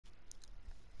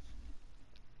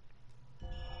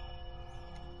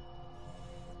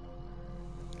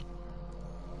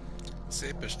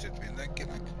Szép estét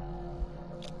mindenkinek!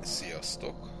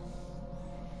 Sziasztok!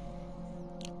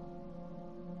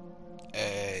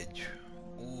 Egy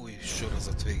új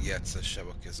sorozat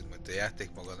végigjátszásába kezdünk, mert a játék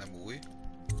maga nem új.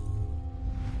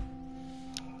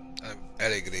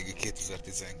 Elég régi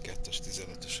 2012-es,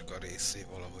 15-ösök a részé,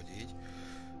 valahogy így.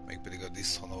 Mégpedig a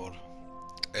Dishonor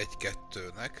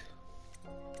 1-2-nek.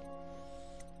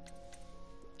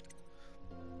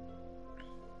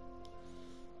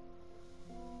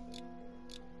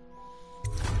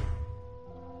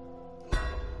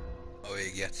 A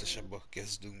végigjátszásába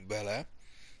kezdünk bele.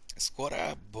 Ez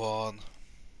korábban...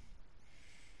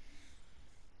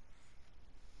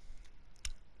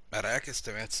 Már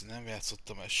elkezdtem játszani, nem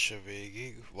játszottam ezt se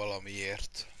végig,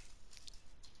 valamiért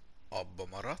abba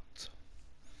maradt.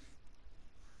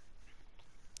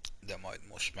 De majd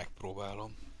most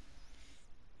megpróbálom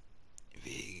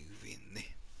végigvinni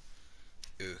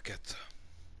őket.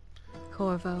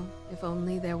 Corvo, if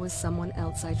only there was someone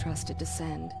else I trusted to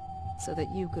send, so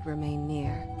that you could remain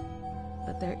near.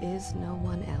 But there is no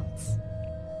one else,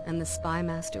 and the Spy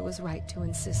Master was right to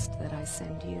insist that I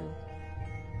send you.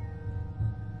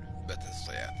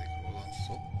 Bethesda játékról van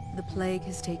szó. The plague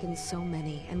has taken so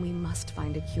many, and we must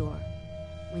find a cure.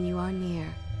 When you are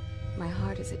near, my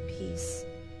heart is at peace.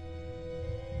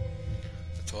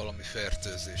 Tehát valami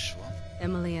fertőzés van.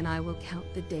 Emily and I will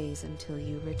count the days until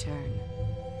you return.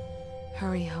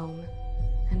 Hurry home,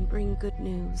 and bring good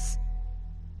news.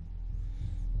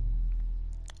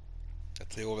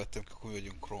 Tehát ha jól vettem, akkor mi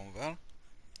vagyunk Cromwell.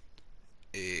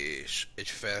 És egy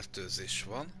fertőzés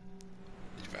van.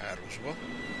 Egy városba.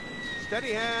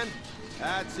 Steady hand.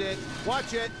 That's it.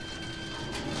 Watch it.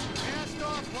 Cast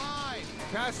off line.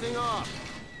 Casting off.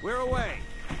 We're away.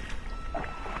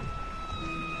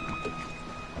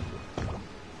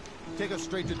 Take us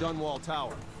straight to Dunwall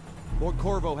Tower. Lord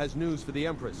Corvo has news for the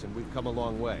Empress, and we've come a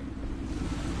long way.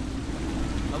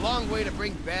 A long way to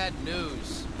bring bad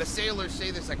news. The sailors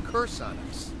say there's a curse on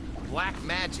us. Black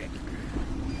magic.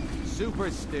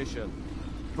 Superstition.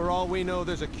 For all we know,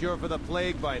 there's a cure for the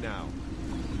plague by now.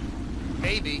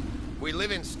 Maybe. We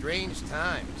live in strange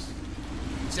times.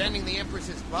 Sending the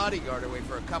Empress's bodyguard away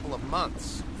for a couple of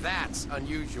months. That's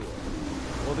unusual.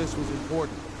 Well, this was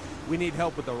important. We need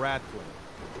help with the rat plague.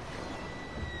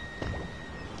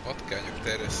 Patkányok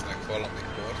terjesztenek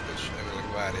valamikor, és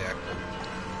elvileg várják a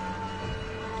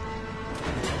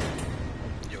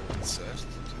gyógyszert.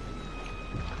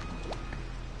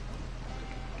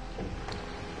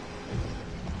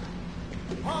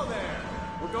 All there!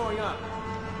 We're going up.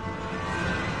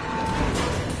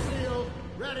 Sealed.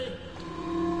 Ready.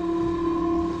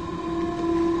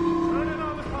 Turning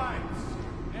on the pipes.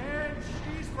 And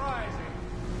she's rising.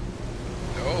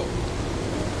 Oh.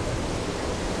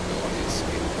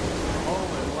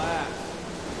 Home at last.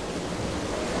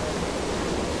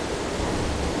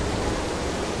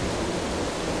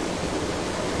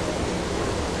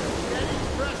 Getting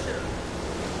pressure.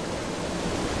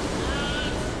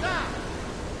 And stop!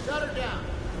 Shut her down.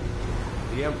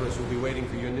 The Empress will be waiting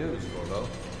for your news, Corvo.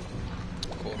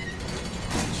 Akkor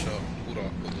és a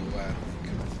uralkodó várunk.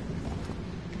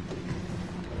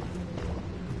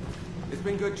 It's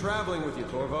been good traveling with you,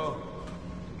 Corvo.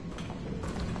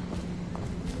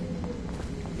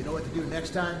 You know what to do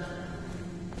next time?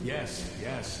 Yes,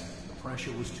 yes. The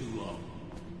pressure was too low.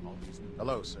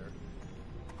 Hello, sir.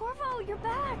 Corvo, you're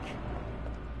back!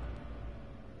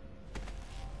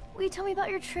 Will you tell me about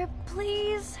your trip,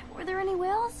 please? Were there any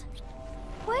whales?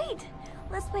 Wait!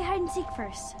 Let's play hide and seek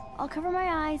first. I'll cover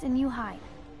my eyes and you hide.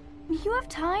 You have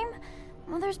time?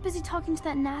 Mother's busy talking to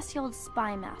that nasty old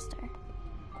spy master.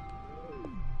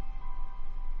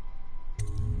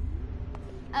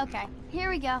 Okay, here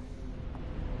we go.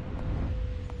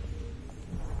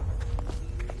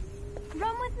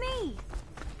 Run with me!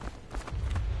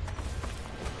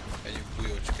 Menjünk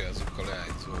bujócskázzuk a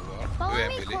leányzóval. Follow Ő me,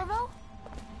 Emily. Corvo!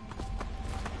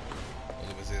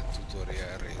 Mondom, ez egy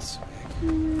tutorial rész még.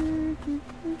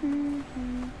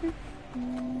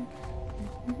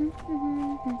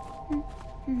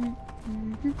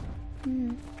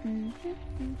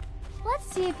 Let's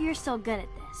see if you're still good at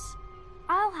this.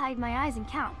 I'll hide my eyes and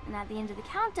count, and at the end of the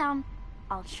countdown,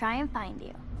 I'll try and find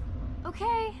you.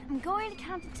 Okay, I'm going to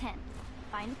count to 10.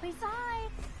 Find a place to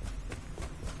hide.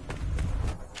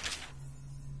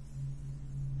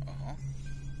 Aha.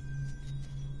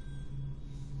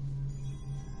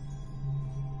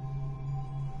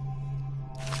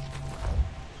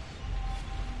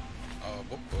 A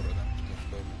bokorra nem tudok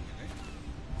bebújni.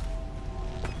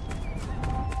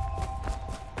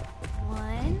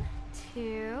 1,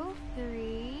 2,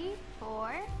 3,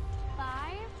 4,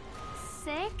 5,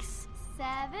 6, 7,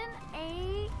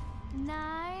 8,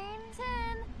 9,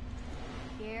 10.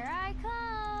 Here I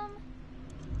come.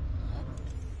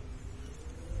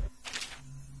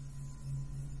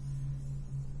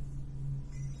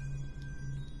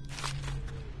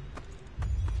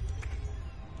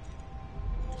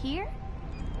 Here?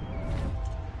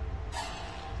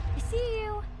 I see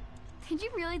you. Did you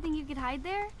really think you could hide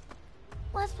there?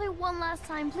 Let's play one last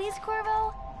time, please,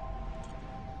 Corvo?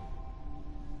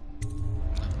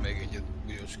 Még egyet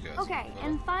bújóskázunk Okay, vele.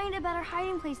 and find a better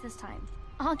hiding place this time.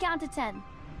 I'll count to 10.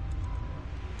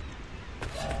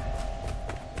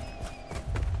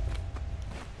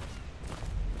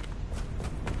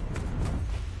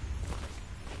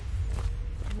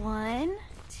 One,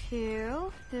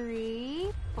 2,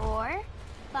 3, 4,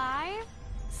 5,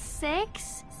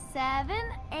 6, 7,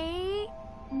 8,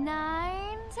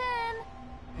 9, 10.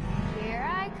 Here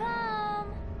I come.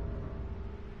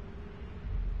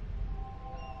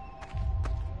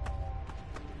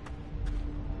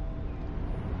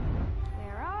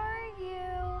 Where are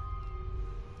you?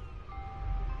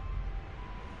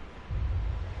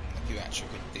 Kíváncsiak,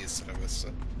 hogy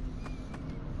észreveszed.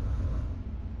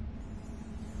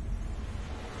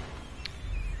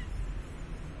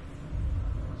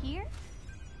 Here?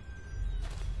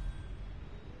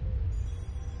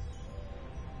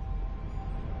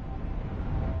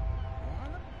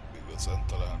 Igazán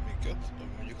talál minket, de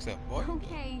mondjuk nem baj. de-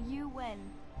 Okay, you win.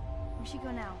 We should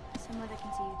go now, so Mother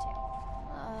can see you too.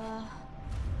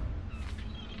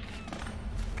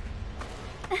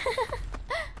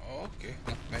 Oké,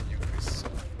 na menjünk vissza.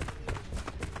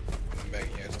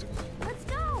 Megnyertük. Let's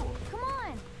go! Come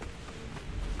on!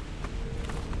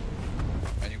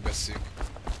 Menjünk beszéljünk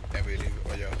Emily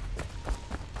vagy a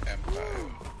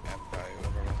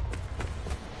Empire-ról.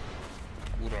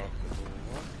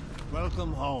 Uralkodóval.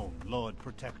 Welcome home, Lord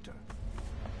Protector.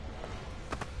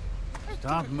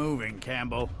 Stop moving,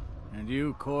 Campbell. And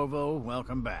you, Corvo,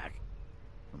 welcome back.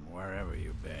 From wherever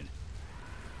you've been.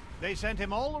 They sent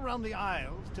him all around the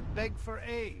Isles to beg for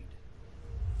aid.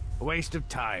 A waste of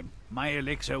time. My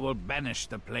elixir will banish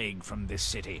the plague from this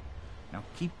city. Now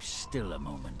keep still a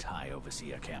moment, High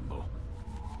Overseer Campbell.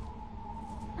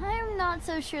 I'm not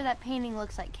so sure that painting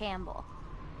looks like Campbell.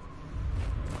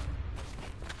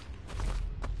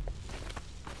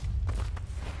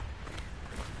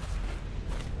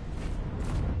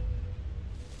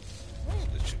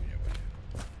 De csúnya vagy.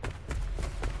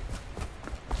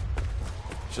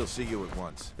 She'll see you at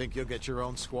once. Think you'll get your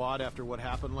own squad after what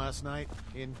happened last night?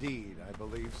 Indeed, I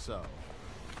believe so.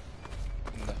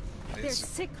 Na, They're nézzük.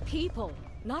 sick people,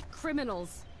 not criminals.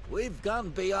 We've gone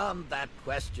beyond that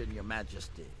question, Your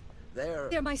Majesty.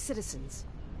 They're my citizens,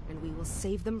 and we will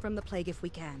save them from the plague if we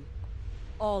can.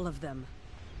 All of them.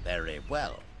 Very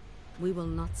well. We will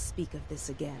not speak of this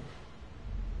again.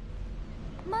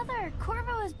 Mother,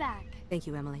 Corvo is back. Thank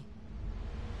you, Emily.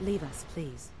 Leave us,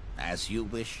 please. As you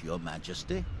wish, Your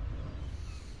Majesty.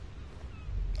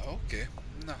 Oké,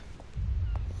 na.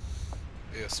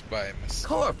 Ő a Spy Master.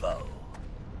 Corvo.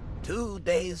 2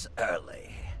 days early.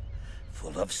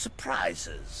 Full of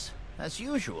surprises, as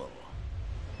usual.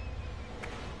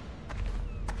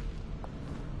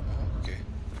 Oké.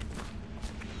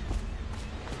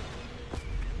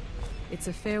 It's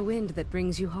a fair wind that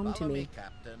brings you home to Follow me.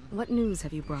 Captain. What news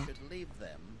have you You brought? should leave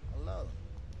them alone.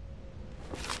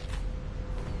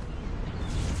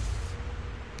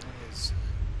 Nézzük.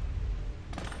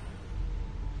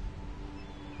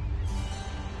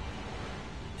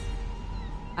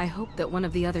 I hoped that one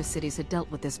of the other cities had dealt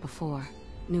with this before,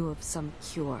 knew of some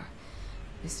cure.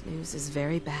 This news is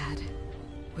very bad.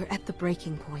 We're at the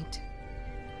breaking point.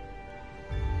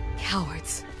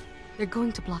 Cowards. They're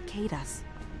going to blockade us.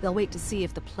 They'll wait to see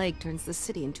if the plague turns the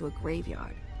city into a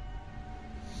graveyard.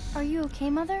 Are you okay,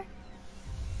 Mother?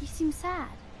 You seem sad.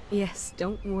 Yes,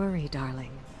 don't worry,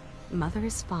 darling. Mother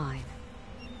is fine.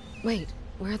 Wait,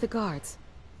 where are the guards?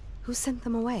 Who sent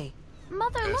them away?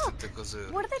 Mother, look! Elszedtek az őr.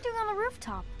 What are they doing on the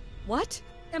rooftop? What?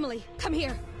 Emily, come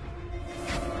here!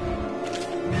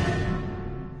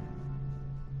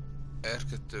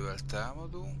 R2-vel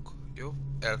támadunk. Jó.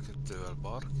 L2-vel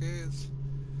barkéz.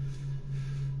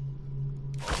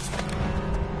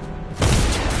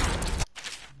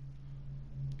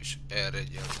 És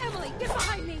R1-jel. Emily, get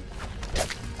behind me!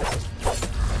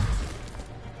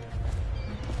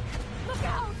 Look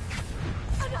out!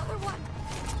 Another one!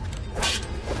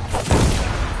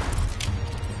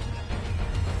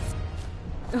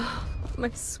 Oh, my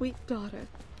sweet daughter.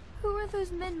 Who are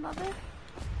those men, Mother?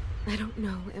 I don't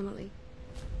know, Emily.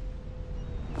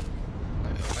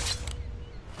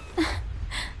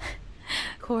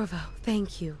 Corvo,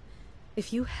 thank you.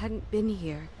 If you hadn't been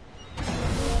here...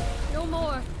 No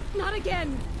more! Not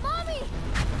again! Mommy!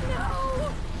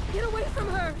 No! Get away from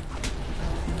her!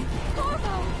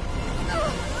 Corvo!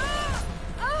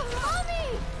 Mommy!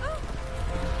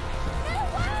 Get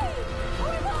away!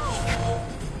 Corvo!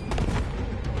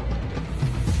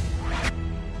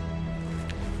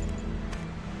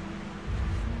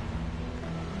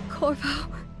 Corvo,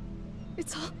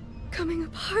 it's all coming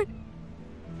apart.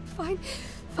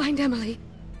 Find Emily.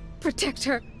 Protect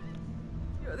her.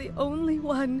 You're the only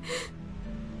one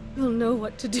who'll know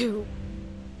what to do.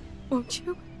 Won't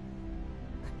you?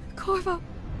 Corvo.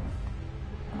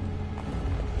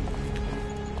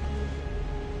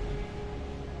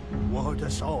 Ward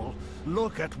us all.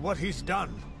 Look at what he's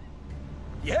done.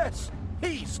 Yes,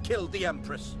 he's killed the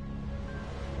Empress.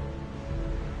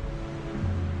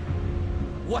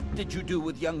 What did you do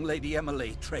with young Lady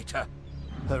Emily, traitor?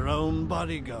 Her own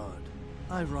bodyguard.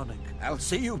 Ironic. I'll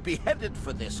see you beheaded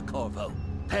for this, Corvo.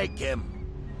 Peg him.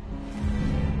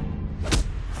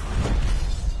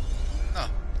 Na,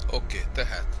 oké,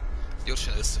 tehát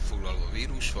gyorsan összefoglalva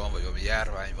vírus van, vagy valami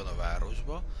járvány van a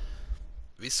városba.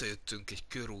 Visszajöttünk egy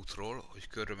körútról, hogy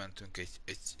körülmentünk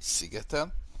egy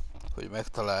szigeten, hogy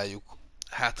megtaláljuk,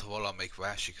 hát ha valamelyik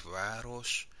másik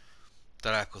város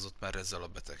találkozott már ezzel a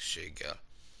betegséggel.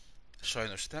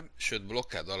 Sajnos nem, sőt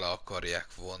blokkád alá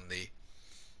akarják vonni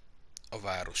a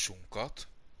városunkat,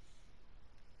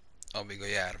 amíg a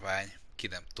járvány ki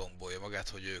nem tombolja magát,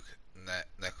 hogy ők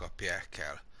ne kapják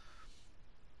el.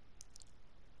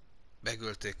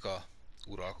 Megölték a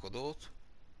uralkodót,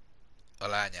 a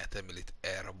lányát, Emilit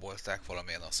elrabolták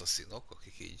valamilyen asszaszinok,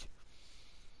 akik így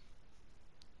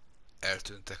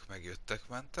eltűntek, megjöttek,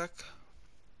 mentek.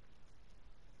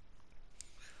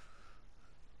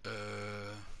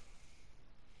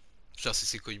 És azt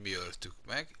hiszik, hogy mi öltük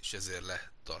meg, és ezért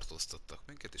letartóztattak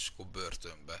minket, és akkor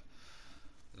börtönbe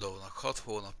dobnak. 6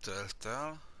 hónap telt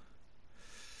el.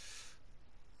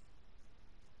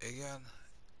 Igen.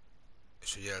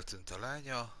 És hogy eltűnt a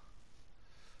lánya.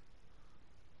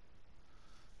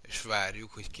 És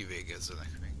várjuk, hogy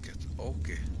kivégezzenek minket.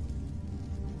 Oké.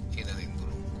 Innen indulunk.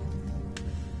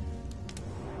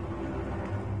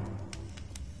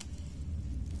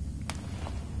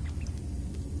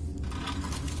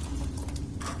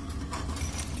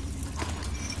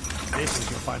 This is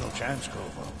your final chance,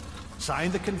 Corvo.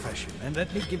 Sign the confession, and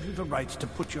let me give you the rights to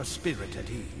put your spirit at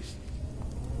ease.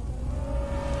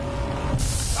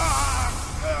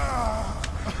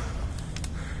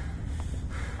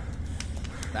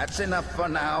 That's enough for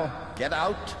now. Get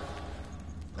out.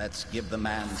 Let's give the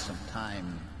man some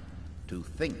time to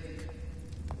think.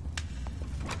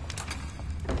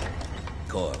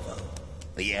 Corvo,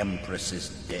 the Empress is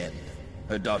dead.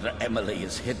 Her daughter Emily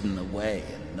is hidden away,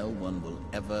 and no one will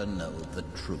ever know the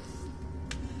truth.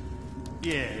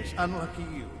 Yes, unlucky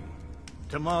you.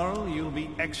 Tomorrow you'll be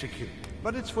executed,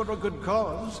 but it's for a good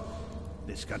cause.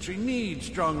 This country needs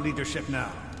strong leadership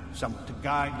now, someone to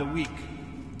guide the weak.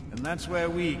 And that's where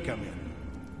we come in.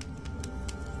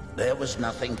 There was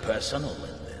nothing personal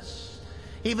in this,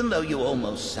 even though you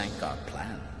almost sank our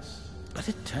plans. But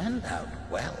it turned out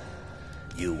well.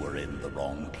 You were in the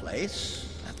wrong place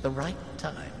at the right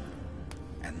time,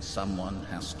 and someone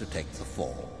has to take the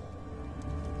fall.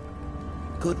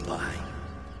 Goodbye,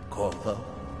 Corvo.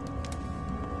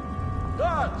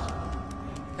 Guards!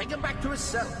 Take him back to his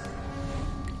cell.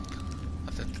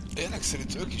 Hát ennek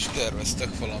szerint ők is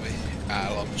terveztek valami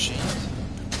államcsínyt.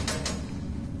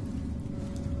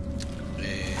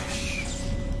 És...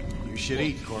 You should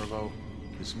eat, Corvo.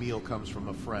 This meal comes from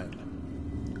a friend.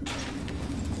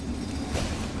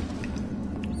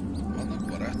 Vannak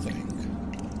barátaink.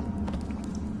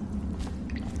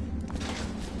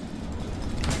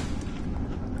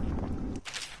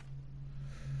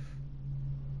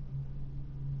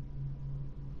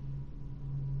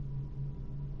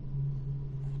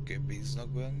 Oké, bíznak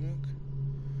bennünk.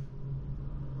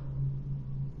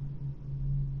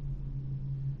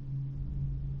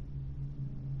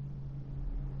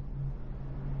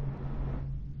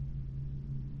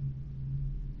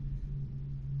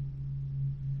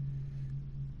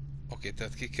 Oké,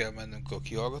 tehát ki kell mennünk a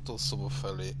kihallgatószoba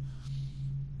felé,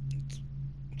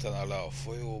 utána le a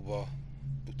folyóba,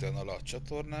 utána le a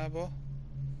csatornába.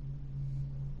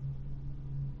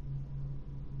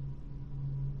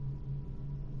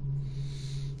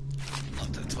 Na,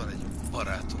 tehát van egy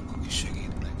barátunk, aki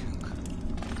segít nekünk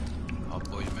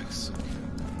abba, hogy megszökjünk.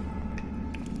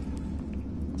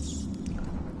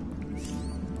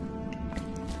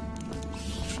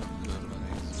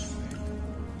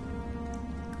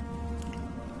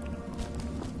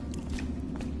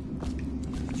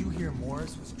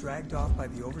 Was dragged off by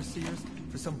the overseers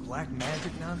for some black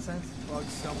magic nonsense? Bug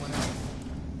someone else.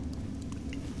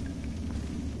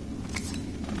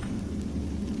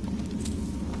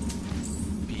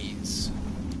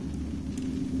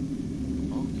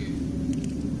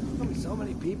 So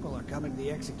many people are coming to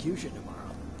the execution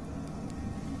tomorrow.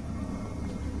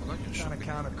 It's on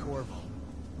account of Corvo,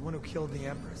 the one who killed the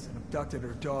Empress and abducted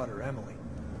her daughter, Emily.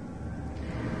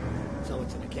 So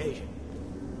it's an occasion.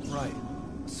 Right.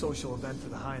 A social event for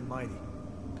the high and mighty.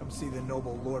 Come see the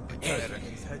noble Lord Protector and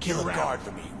his head. Kill a guard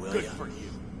for me, will Good ya? for you.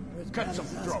 Cut some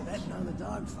throats. Betting on the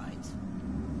dogfights.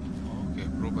 Oké,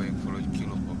 próbáljunk fel, hogy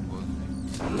kilopakodni.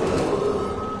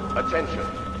 Attention.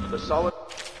 The solitary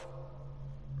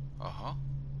Aha.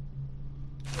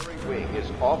 wing is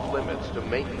off limits to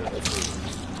maintenance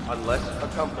crews, unless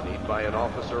accompanied by an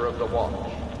officer of the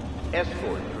watch.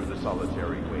 Escort through the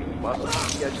solitary wing must be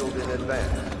scheduled in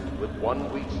advance, with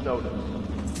 1 week's notice.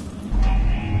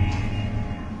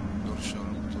 Gyorsan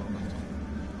rúgtolgatom.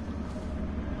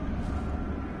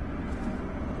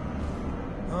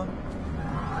 Huh?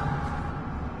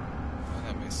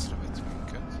 Nem észrevett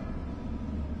minket.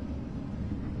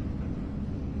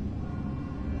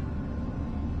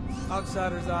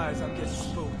 Outsider's eyes, I'm getting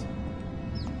spooked.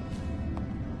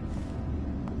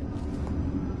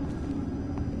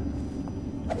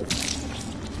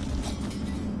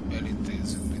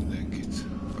 Elintézzük mindenkit.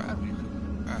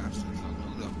 Bármilyen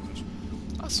ártatlanul, de akkor is.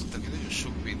 Azt mondták, hogy nagyon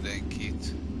sok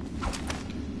mindenkit.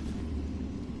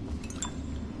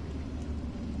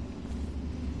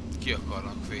 Ki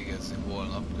akarnak végezni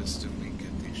holnap, köztünk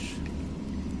minket is.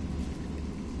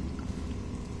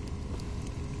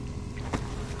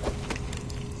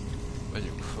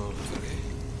 Megyünk fölfelé.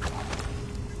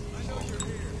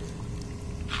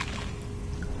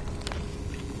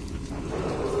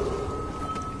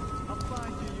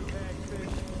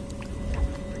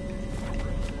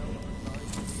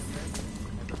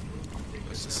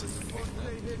 Összeszedünk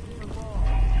mindent.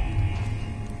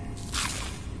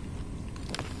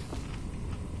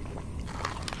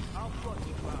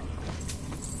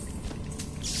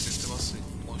 Szerintem az, hogy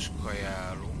most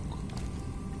kajálunk,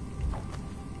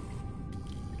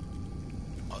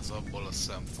 az abból a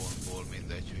szempontból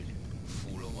mindegy, hogy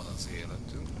fullon van az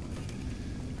életünk.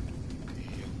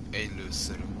 Jó, egy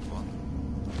lőszerünk van.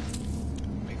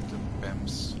 Még több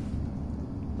PEMS.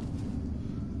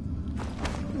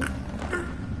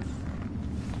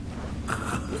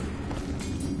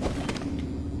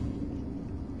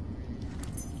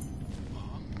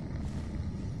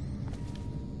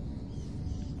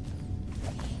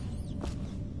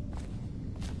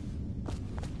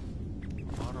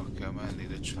 Arra kell menni,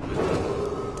 de csak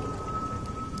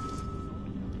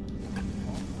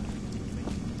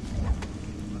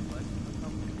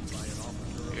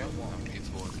ja, nem itt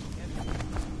voltunk.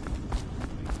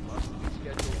 Must be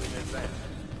scheduled in advance,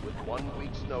 with 1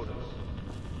 week's notice.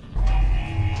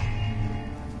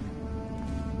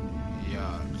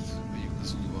 Járt, megyünk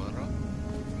az udvarra.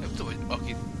 Nem tudom,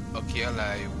 hogy aki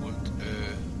elájult,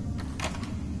 ő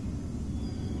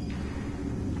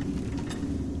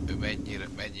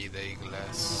mennyi ideig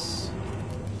lesz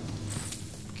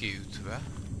kiütve.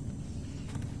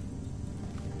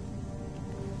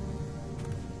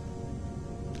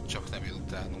 Csak nem jön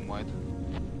utánunk majd,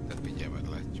 tehát mindjárt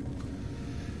meglátjuk.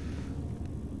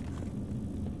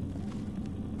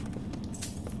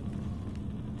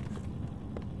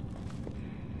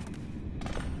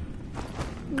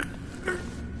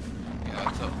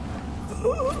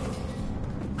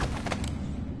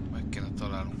 Meg kéne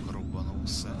találnunk a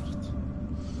robbanószert.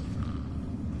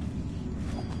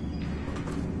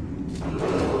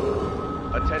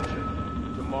 Attention.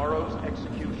 Tomorrow's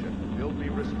execution will be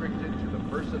restricted to the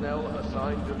personnel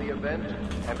assigned to the event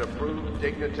and approved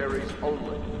dignitaries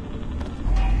only.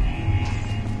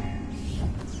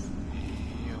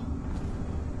 Jó.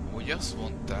 Úgy azt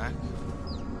mondták,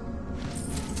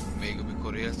 még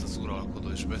amikor élt az uralkodó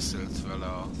és beszélt vele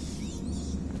a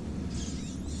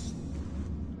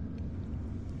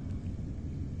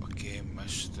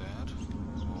gémmester,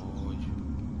 hogy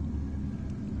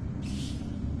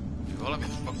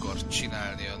valamit akar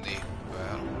csinálni a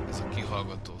néppel. Ez a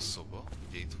kihallgató szoba,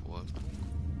 ugye itt voltunk.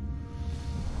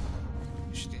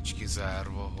 És nincs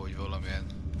kizárva, hogy valamilyen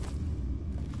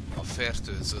a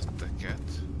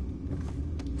fertőzötteket.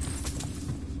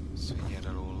 Ezt mindjárt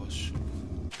elolvassuk.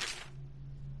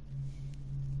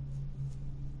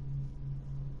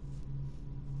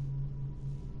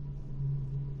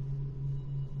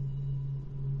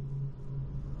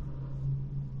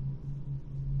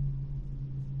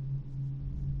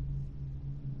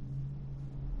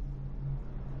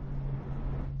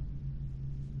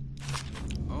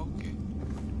 Oké.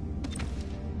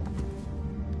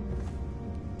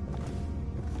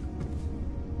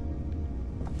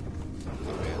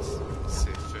 Ez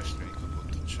szép festmény.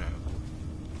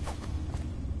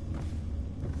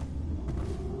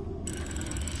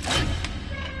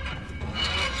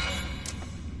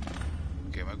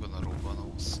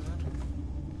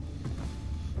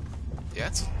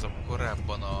 játszottam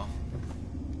korábban a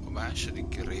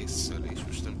második résszel, és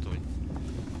most nem tudom, hogy...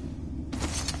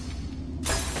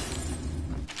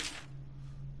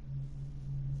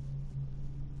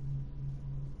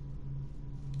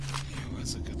 Jó,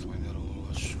 ezeket majd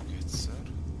elolvassuk egyszer.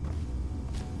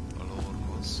 A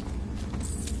lore-hoz.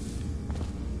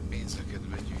 Pénzeket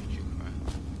begyűjtjük már.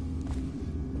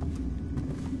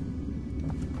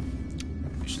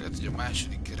 És lehet, hogy a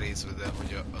második részben, de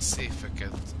hogy a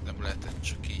széfeket nem lehetett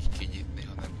csak így kinyitni,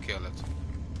 hanem kellett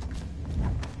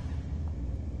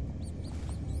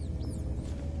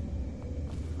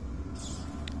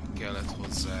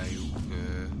hozzájuk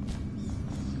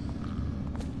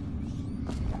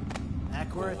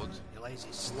Ackworth, you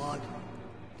lazy slug.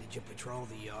 Did you patrol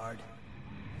the yard?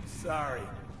 Sorry,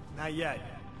 not yet.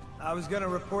 I was gonna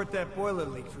report that boiler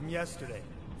leak from yesterday.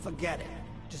 Forget it.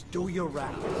 Just do your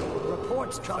rounds.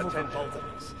 Reports trouble for both of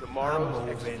us. Tomorrow's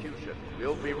execution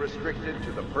will be restricted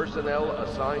to the personnel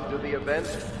assigned to the event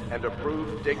and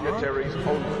approved dignitaries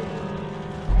only.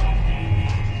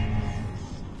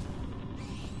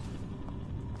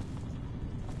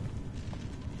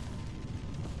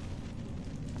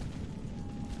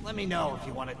 Let me know if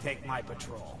you want to take my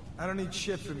patrol. I don't need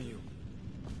shit from you.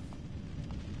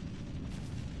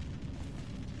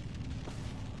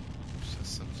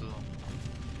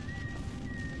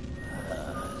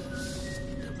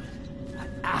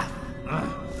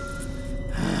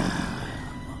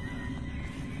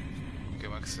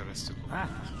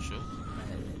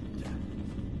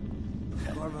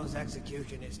 Corvo's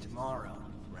execution is tomorrow,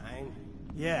 right?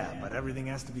 Yeah, but everything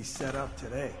has to be set up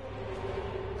today.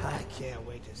 I can't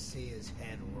wait to see his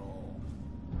head roll.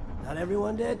 Not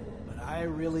everyone did, but I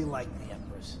really like the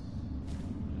Empress.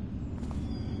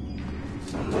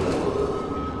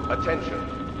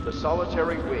 Attention. The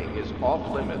solitary wing is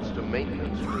off limits to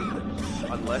maintenance cruisers,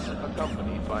 unless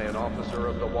accompanied by an officer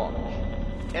of the watch.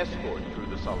 Escort through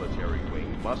the solitary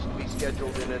wing must be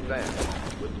scheduled in advance,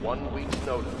 with 1 week's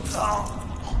notice.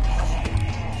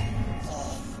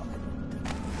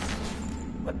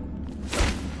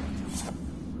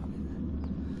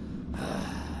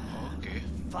 Okay.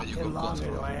 Fucking longer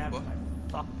do I have?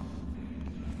 Fuck.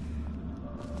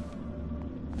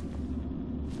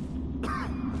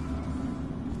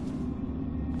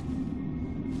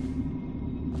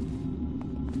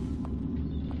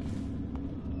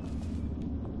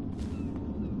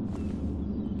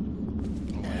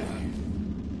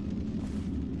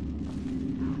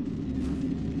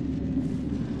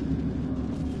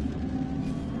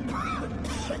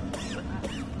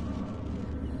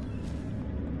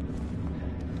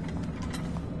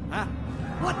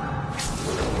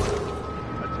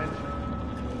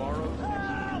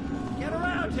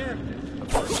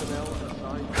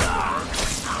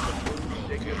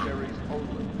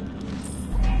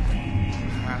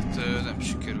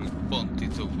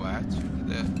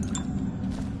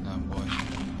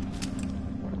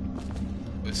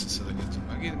 Összeszedegetünk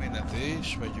megint mindent,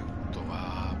 és megyünk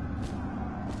tovább.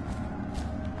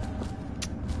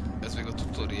 Ez még a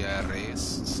tutorial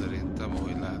rész, szerintem,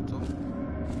 ahogy látom.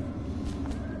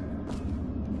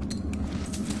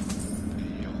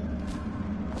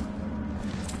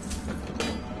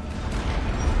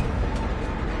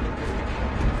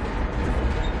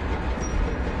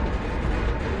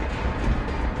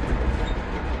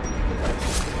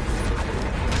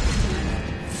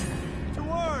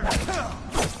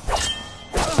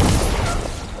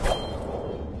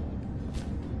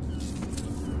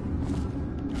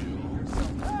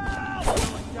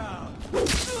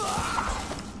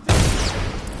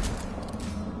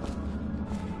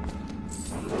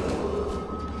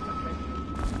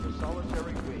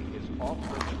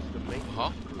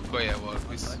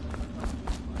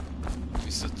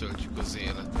 Visszatöltjük az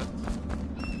életet.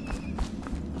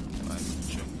 Várjunk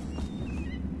csak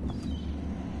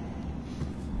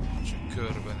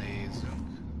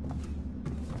körbenézünk.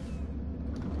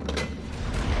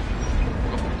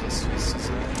 Kaput azt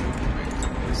visszazárjuk, meg.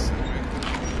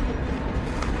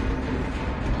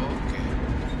 Oké.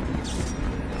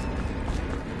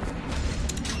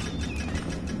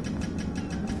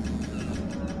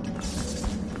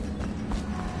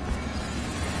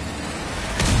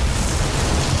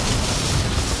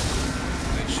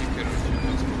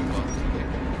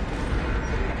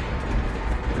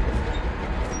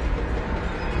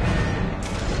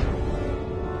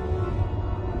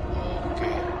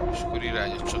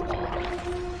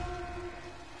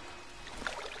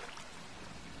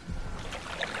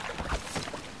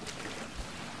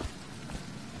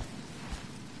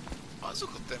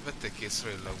 Azokat nem vették észre,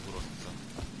 hogy leugrottam.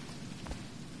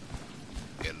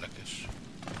 Érdekes.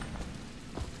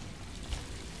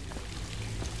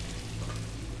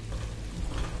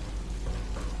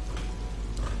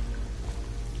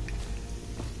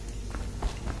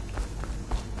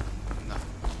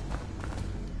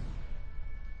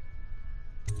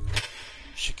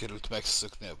 sikerült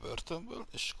megszökni a börtönből,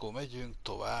 és akkor megyünk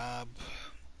tovább.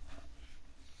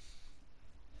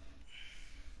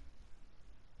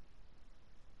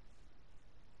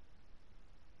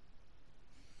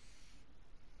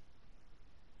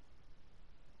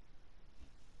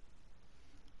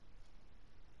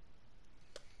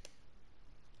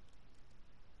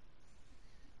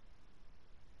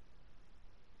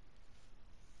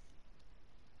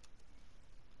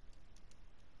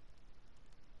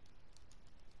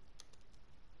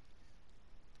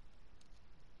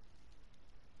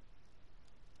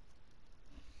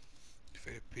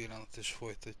 Fél pillanat és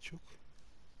folytatjuk.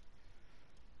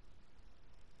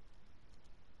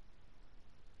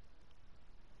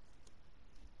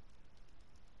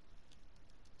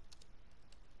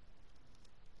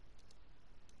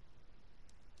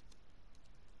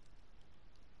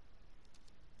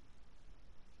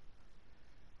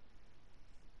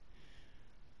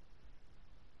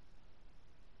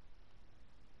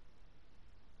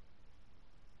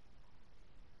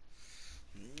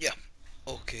 Ja,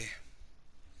 oké.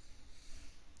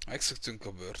 Megszöktünk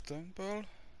a börtönből.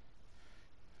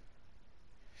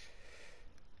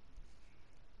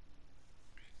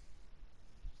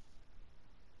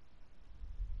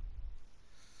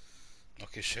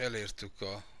 Oké, és elértük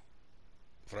a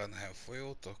Branham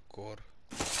folyót, akkor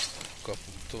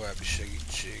kapunk további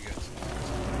segítséget.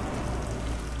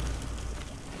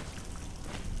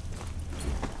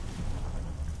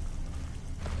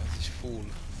 Ez egy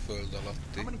full föld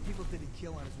alatti. How many people did he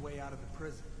kill on his way out of the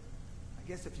prison? I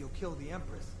guess if you'll kill the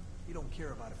Empress, you don't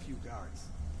care about a few guards.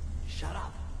 Shut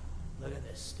up. Look at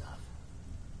this stuff.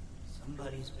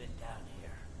 Somebody's been down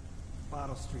here.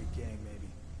 Bottle Street gang, maybe.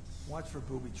 Watch for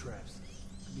booby traps.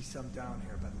 Could be some down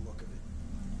here by the look of it.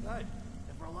 Good.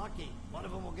 If we're lucky, one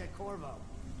of them will get Corvo.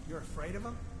 You're afraid of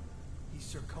him? He's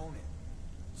Sir Conan.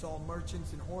 It's all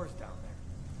merchants and whores down there.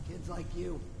 Kids like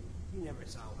you, you never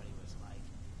saw what he was like.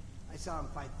 I saw him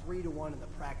fight 3-1 in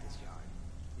the practice yard.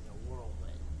 In a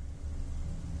whirlwind.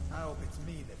 I hope it's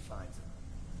me that finds him.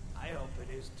 I hope it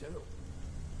is too.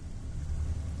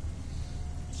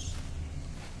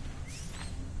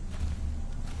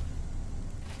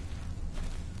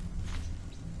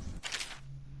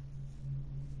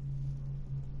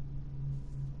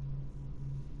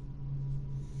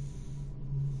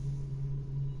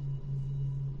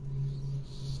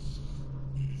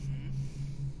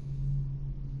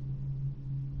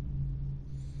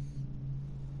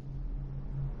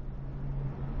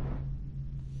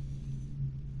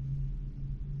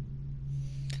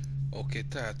 Oké,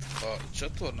 tehát a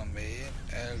csatorna mélyén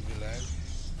elvileg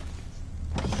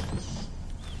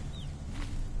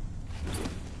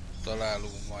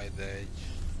találunk majd egy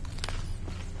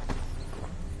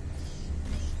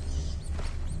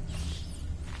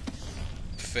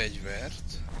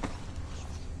fegyvert,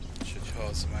 és hogyha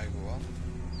az megvan,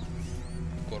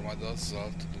 akkor majd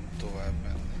azzal tudunk tovább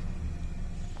menni.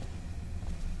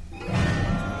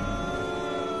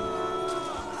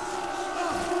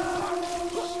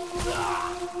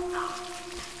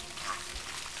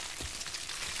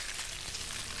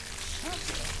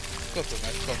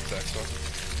 Katonák kapták a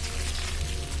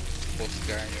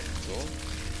potkányoktól.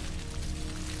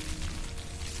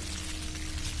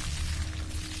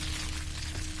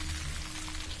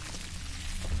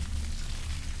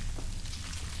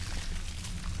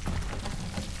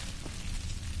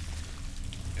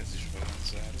 Ez is be van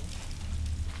zárva.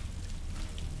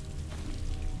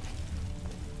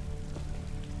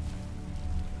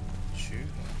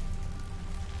 Csűha.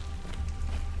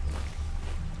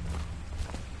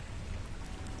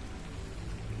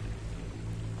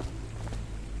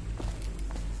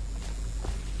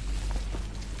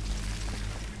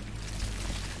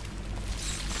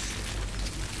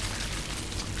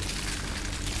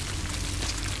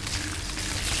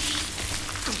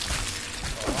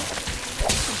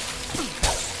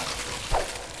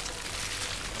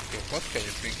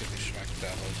 Patkányok minket is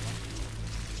megtámadnak.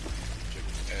 Csak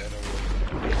erre volt.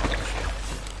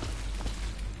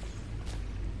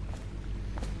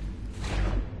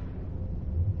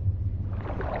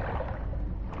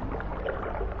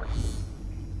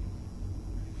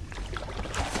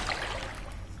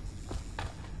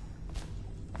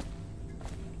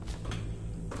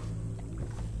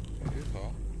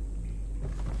 Hűha.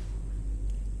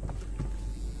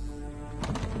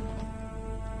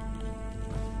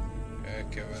 El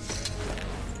kell venni.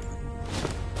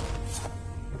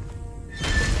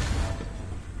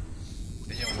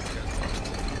 De nyomva kell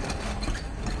tartani.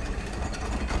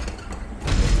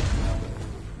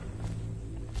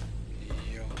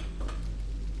 Jó.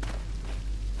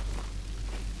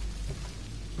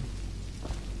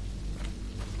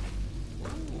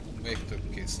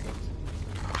 készlet.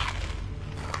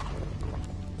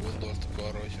 Gondoltuk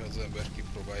arra, hogy ha az ember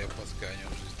kipróbálja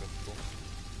patkányozni, akkor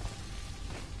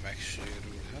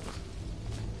megsérülhet.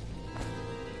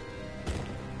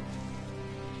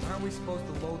 Aren't we supposed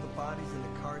to load the bodies in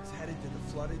the carts headed to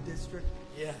the flooded district?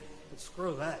 Yeah, but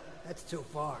screw that. That's too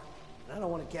far. I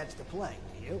don't want to catch the plague,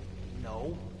 do you?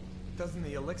 No. Doesn't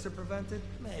the elixir prevent it?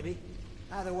 Maybe.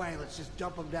 Either way, let's just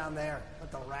dump them down there.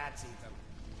 Let the rats eat them.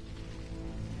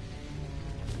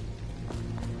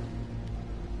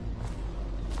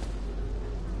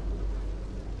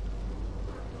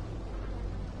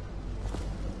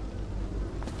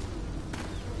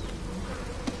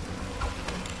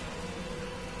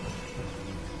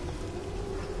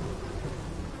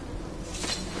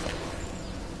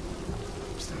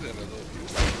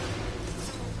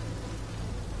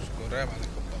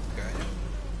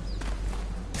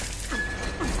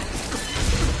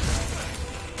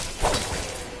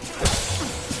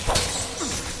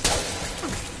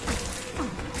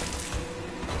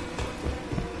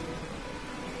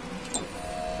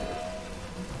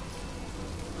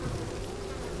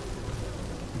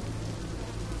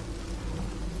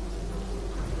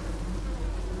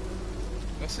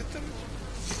 Azt hittem, hogy...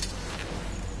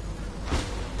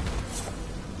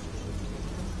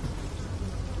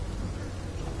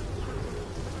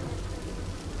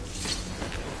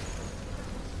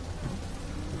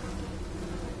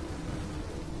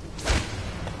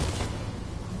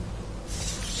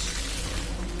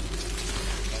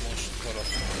 Na most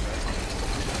harapunk rá.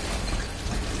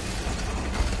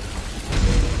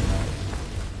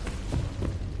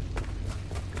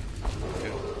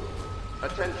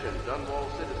 Attention, Dunwall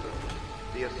citizens.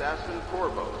 The assassin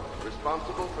Corvo,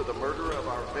 responsible for the murder of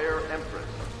our fair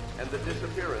Empress and the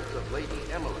disappearance of Lady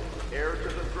Emily, heir to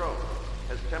the throne,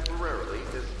 has temporarily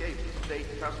escaped state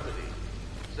custody.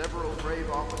 Several brave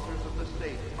officers of the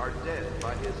state are dead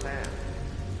by his hand.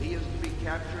 He is to be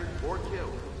captured or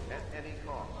killed at any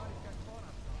cost.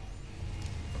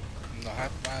 Na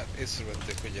hát már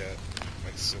észrevették, hogy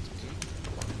megszöktünk.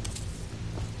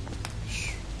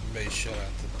 És be is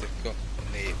jelentették a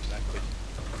népnek, hogy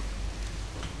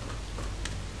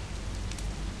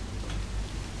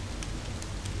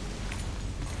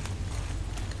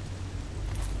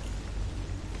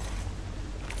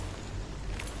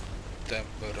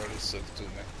temporarily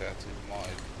szöktünk meg, tehát hogy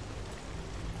majd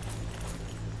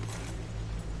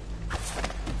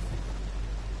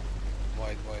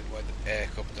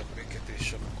elkapnak minket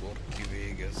és akkor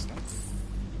kivégeznek.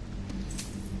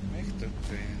 Még több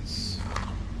pénz.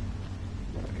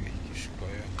 Még egy kis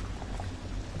kaja.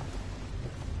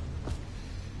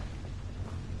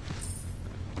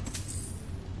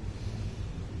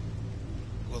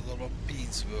 Gondolom a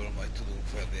pénzből majd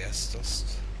tudunk venni ezt-azt.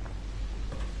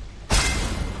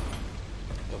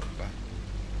 Hoppá.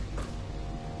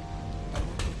 Nem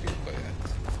kapjuk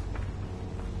kaját.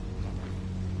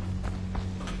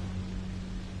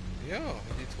 Ja,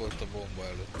 hogy itt volt a bomba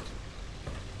előtt.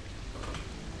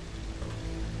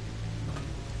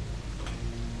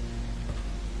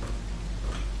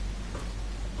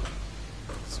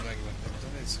 Ez meglepett,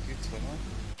 de nézzük, itt van a...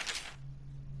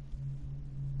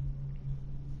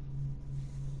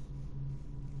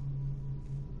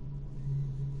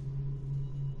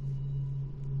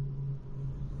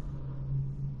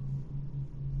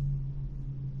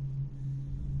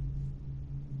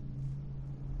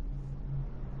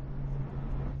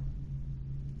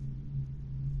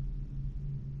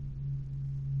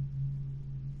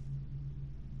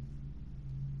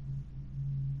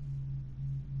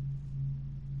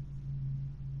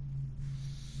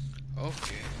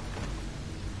 Oké.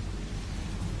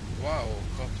 Wow,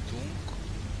 kaptunk.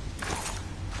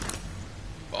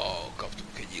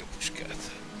 Kaptunk egy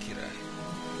nyílpuskát. Király.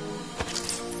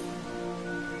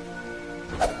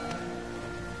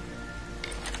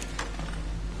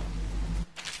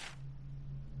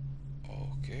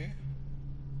 Oké.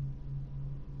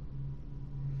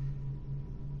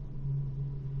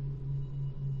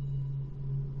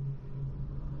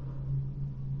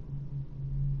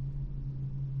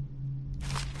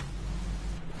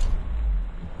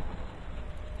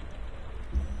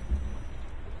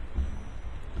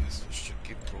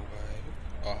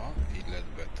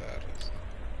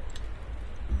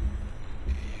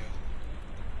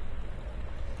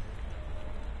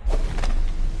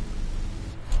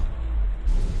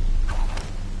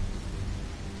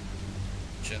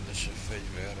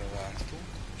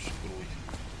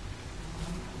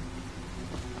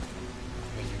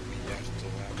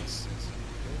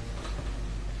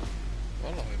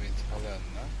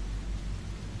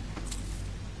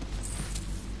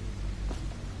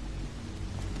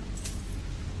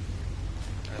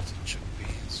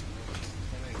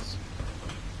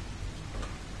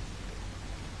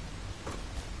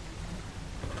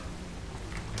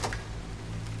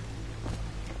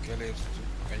 elértük,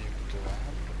 megyünk tovább.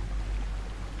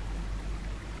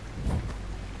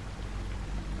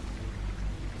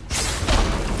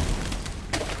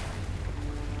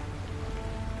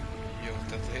 Jó,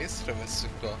 tehát ha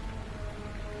észrevesszük a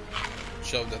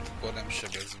csapdát, akkor nem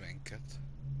sebez minket.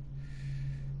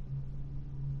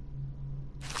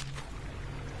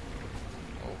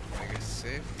 Ó, még egy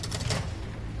szép.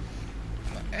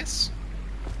 Na ez?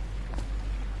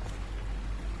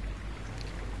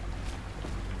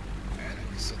 Ennek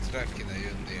viszont rá kéne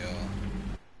jönni a...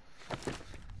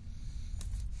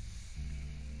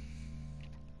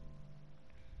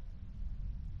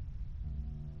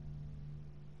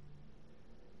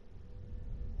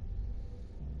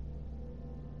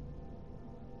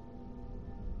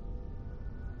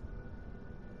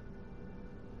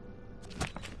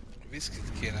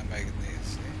 Viszkit kéne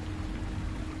megnézni.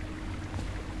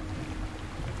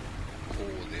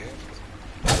 Kódért.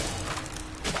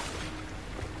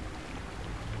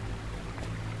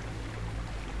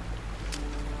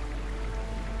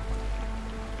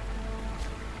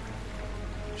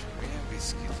 Csak milyen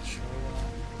viszkit is hol van?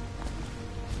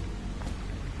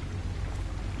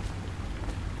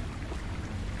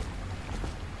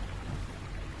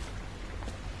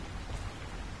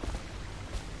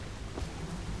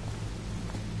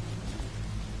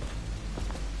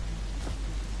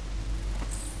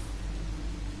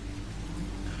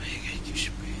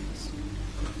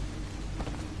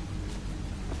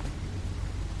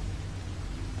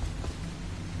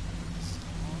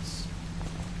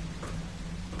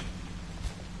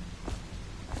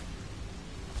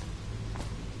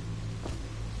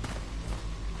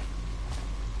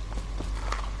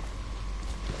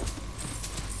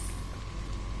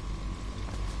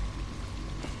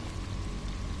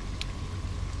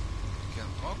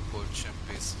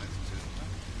 Alkoholcsempésznek tűnne.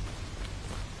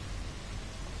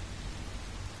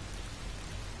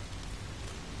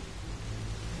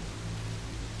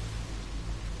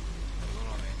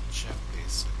 Valamilyen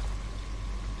csempészek.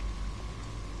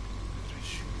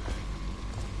 Üres üveg.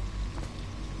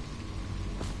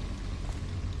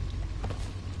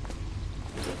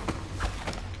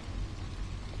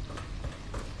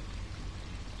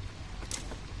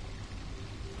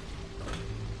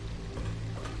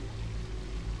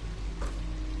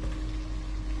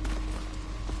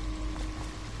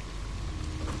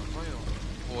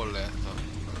 Hol lehet a...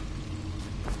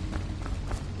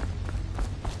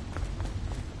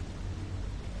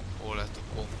 Hol lehet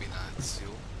a kombináció?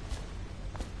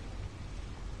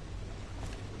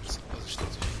 Persze az is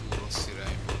lehet, hogy full rossz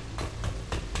irányba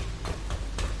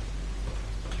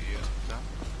jöttem.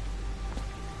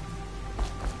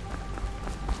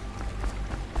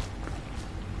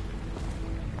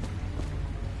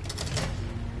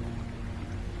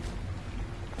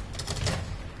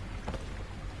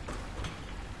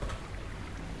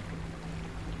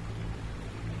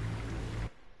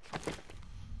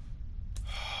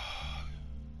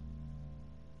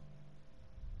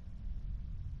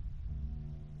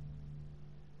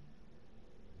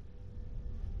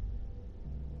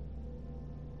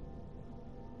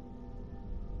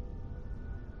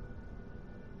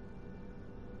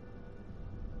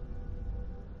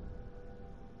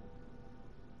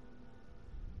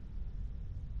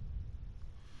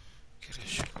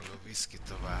 Keressük meg a viszkit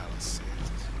a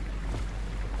válaszért.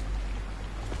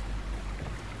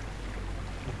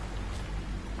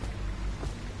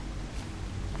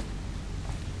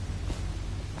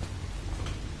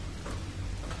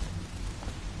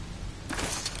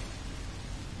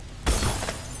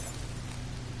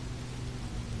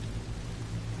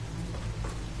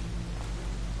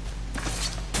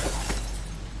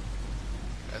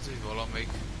 Ez úgy valamelyik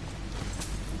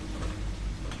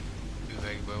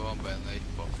üvegben van benne egy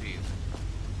papír.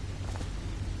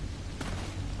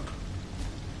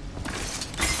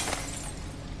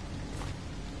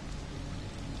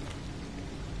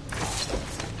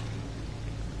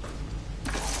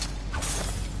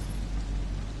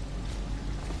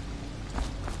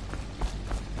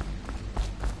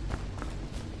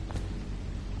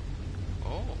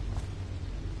 Ó,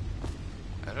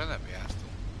 erre nem jártunk.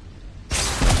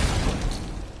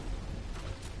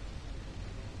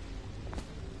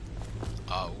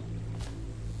 Au.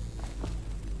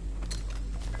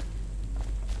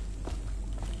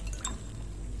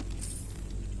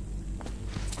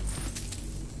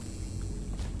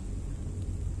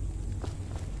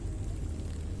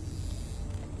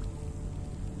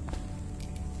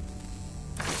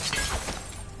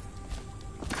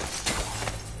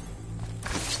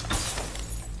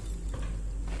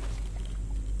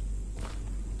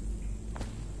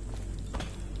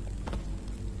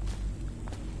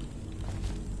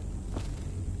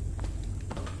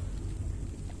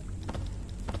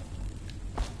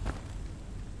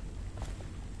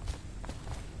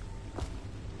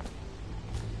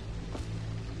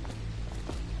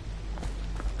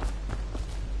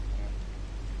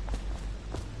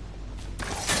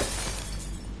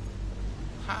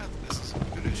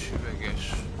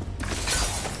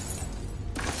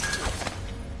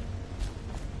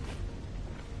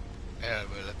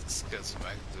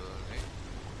 elkerülni.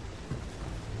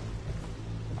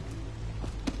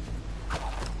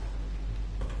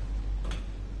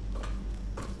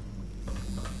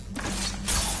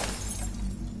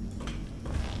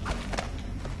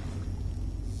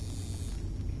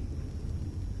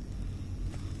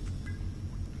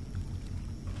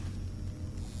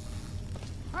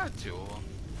 Hát jó van.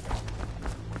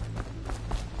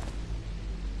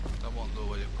 De mondó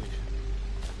vagyok, hogy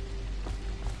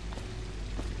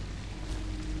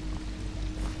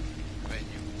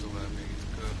menjünk tovább, még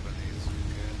itt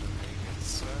körbenézzünk erre még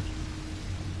egyszer.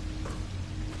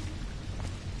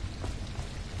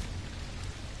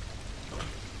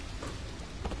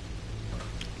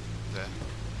 De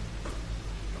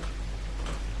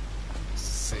ezt a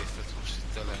széfet most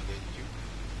itt elengedjük.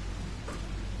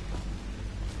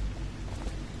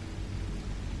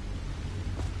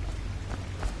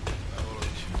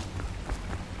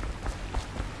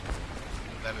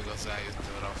 Nem igazán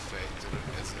jöttem rá a fejtörő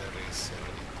ezen részére,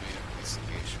 hogy itt miért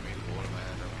viszki és még hol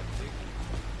merre mentik.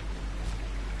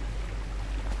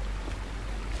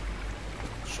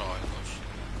 Sajnos.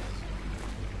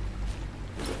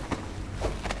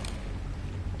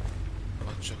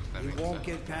 Vagy csak nem You itt won't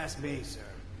le. get past me,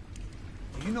 sir.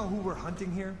 Do you know who we're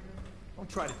hunting here? Don't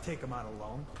try to take him out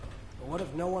alone. But what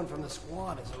if no one from the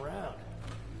squad is around?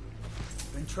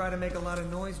 Then try to make a lot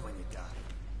of noise when you die.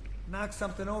 Knock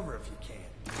something over if you can.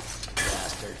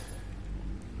 Bastard.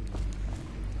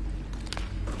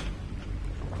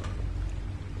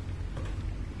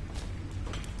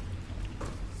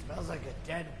 Smells like a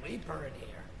dead weeper in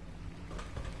here.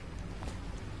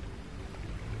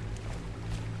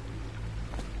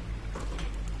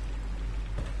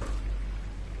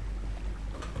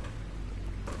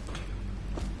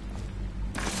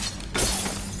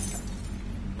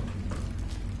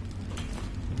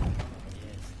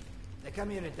 They come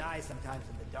here to die sometimes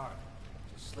in the dark.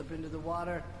 Just slip into the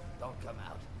water, don't come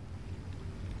out.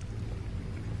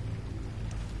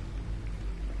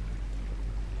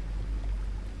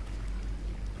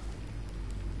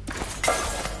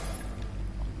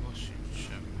 Most sincs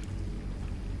semmi.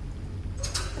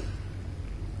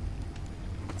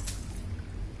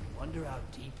 Wonder how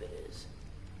deep it is.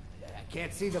 I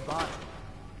can't see the bottom.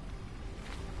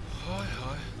 Haj,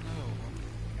 na jó van.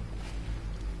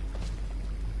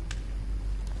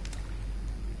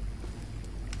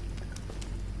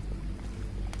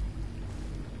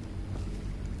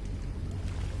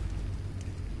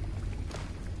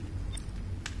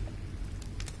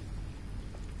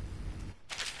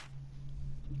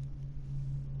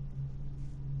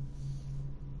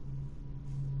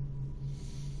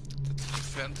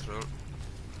 Fentről.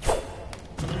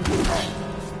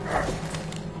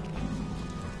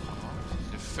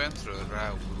 Ha fentről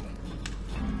ráugrunk,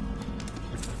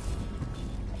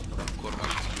 akkor meg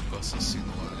tudjuk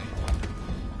asszaszinolni.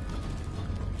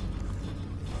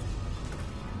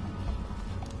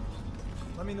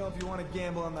 Let me know if you want to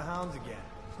gamble on the hounds again.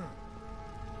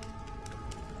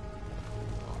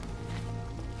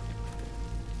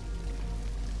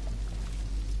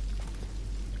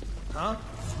 Huh?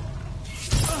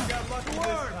 You got lucky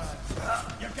words!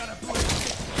 You're gonna play.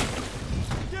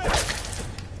 Get it!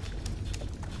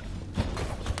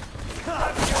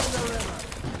 I'm getting the river.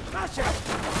 Smash it!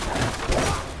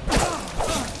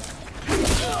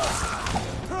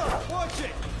 Watch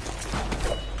it!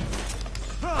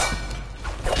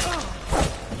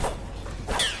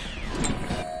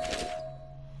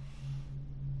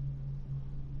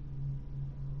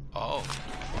 Oh.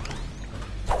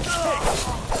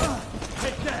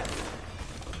 Take that!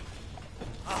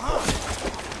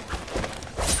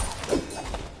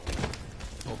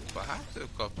 Hoppá, hát ő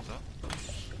kapta.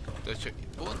 De hogyha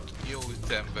pont jó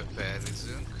ütembe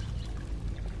perrizünk,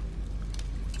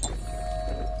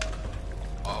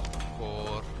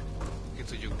 akkor ki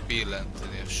tudjuk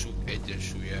billenteni a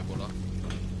egyensúlyából a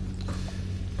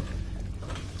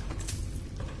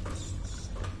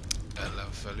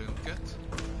ellenfelünket.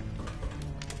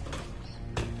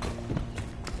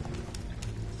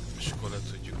 És akkor le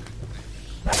tudjuk ütni.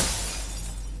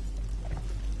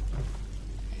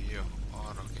 Jó,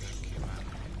 arra kell kimenni.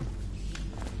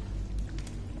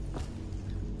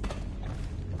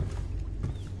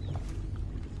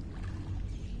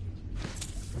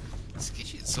 Ez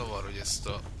kicsit zavar, hogy ezt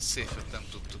a széfet nem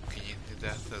tudtuk kinyitni, de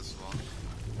hát ez van.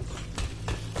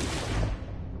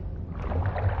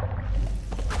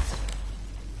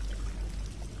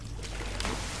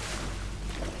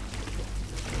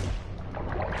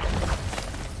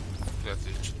 Lehet,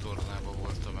 hogy csatornában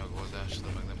volt a megoldás, de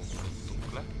meg nem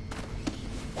ugrottunk le.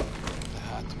 De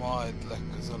hát majd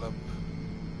legközelebb.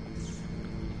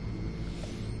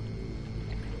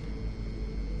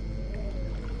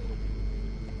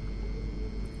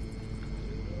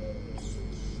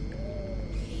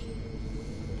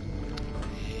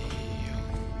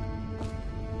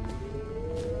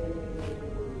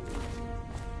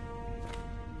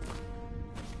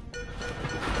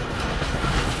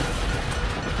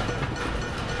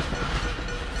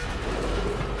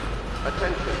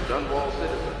 Attention, Dunwall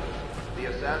citizens. The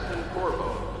assassin Corvo,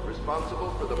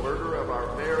 responsible for the murder of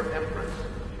our fair Empress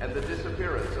and the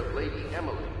disappearance of Lady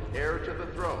Emily, heir to the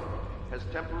throne, has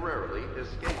temporarily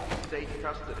escaped state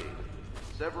custody.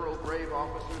 Several brave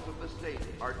officers of the state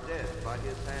are dead by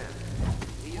his hand.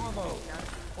 Corvo,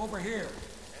 over here.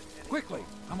 Quickly,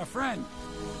 I'm a friend.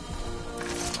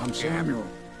 I'm Samuel,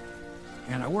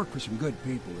 and I work for some good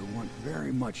people who want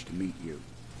very much to meet you.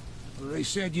 They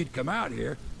said you'd come out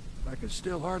here. I can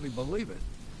still hardly believe it.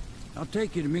 I'll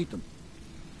take you to meet them.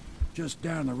 Just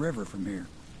down the river from here.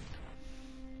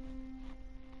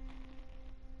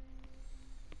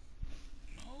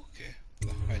 Oké,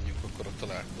 na, menjünk akkor a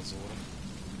találkozóra.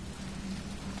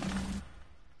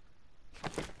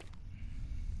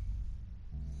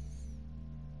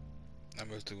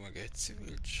 Nem öltünk meg egy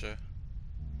civilt se.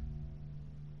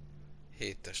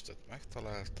 7 testet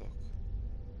megtaláltak.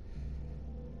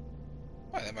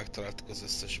 Majdnem megtaláltuk az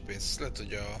összes pénzt. Lehet,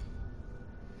 hogy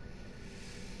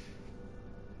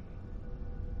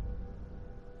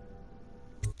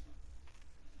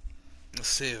a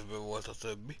szévből volt a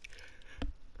többi.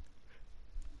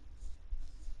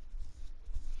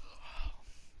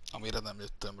 Amire nem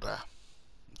jöttem rá,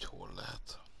 hogy hol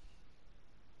lehet.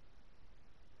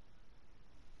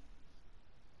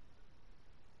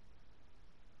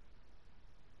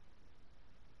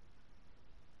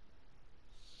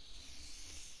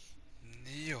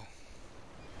 Jó.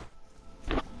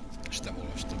 És nem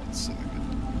olvastam a szöveget.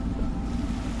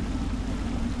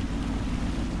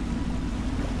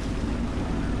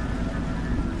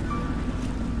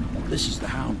 This is the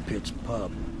Hound Pits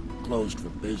pub, closed for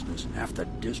business. Half the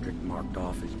district marked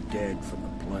off as dead from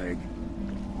the plague.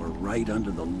 We're right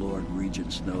under the Lord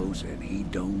Regent's nose, and he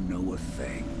don't know a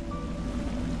thing.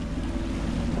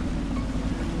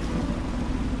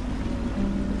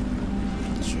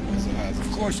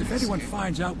 Of course, if anyone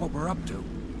finds out what we're up to,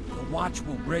 the Watch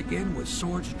will break in with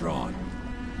swords drawn.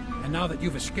 And now that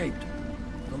you've escaped,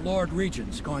 the Lord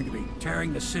Regent's going to be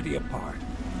tearing the city apart.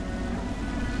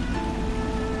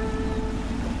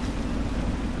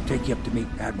 I'll take you up to meet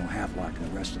Admiral Havelock and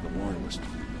the rest of the Loyalists.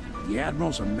 The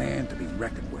Admiral's a man to be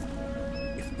reckoned with.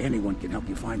 If anyone can help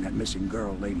you find that missing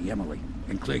girl, Lady Emily,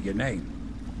 and clear your name,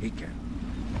 he can.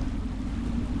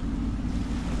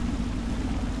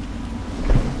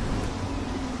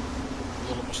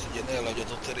 Most egy ilyen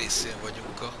elhagyadott részén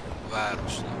vagyunk a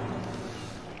városnak.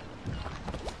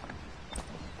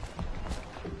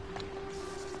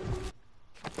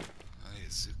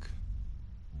 Nézzük.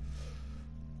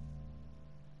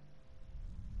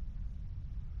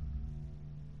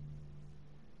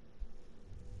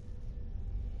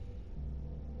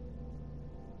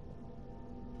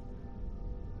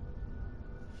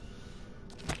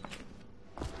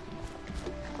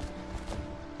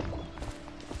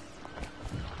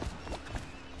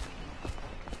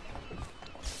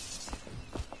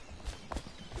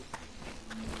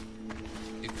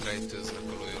 Rejtőznek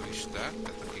a lojalisták,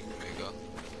 tehát akik még a...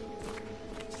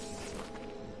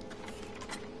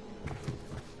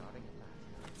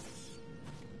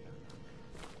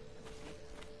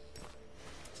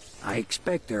 I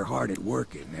expect they're hard at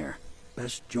work in there.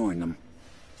 Best join them.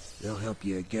 They'll help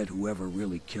you get whoever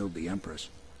really killed the Empress.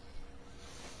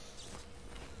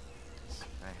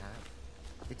 I have.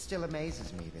 It still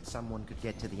amazes me that someone could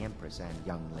get to the Empress and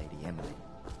young Lady Emily.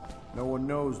 No one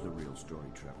knows the real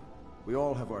story, Trevor. We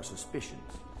all have our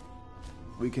suspicions.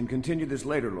 We can continue this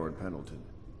later, Lord Pendleton.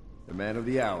 The man of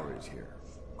the hour is here.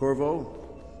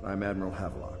 Corvo, I'm Admiral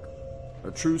Havelock.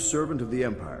 A true servant of the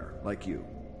Empire, like you.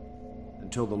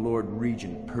 Until the Lord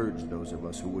Regent purged those of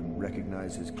us who wouldn't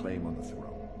recognize his claim on the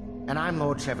throne. And I'm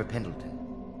Lord Trevor Pendleton.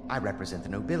 I represent the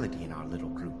nobility in our little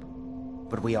group.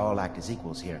 But we all act as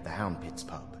equals here at the Hound Pits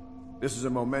pub. This is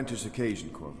a momentous occasion,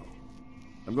 Corvo.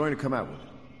 I'm going to come out with it.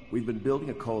 We've been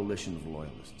building a coalition of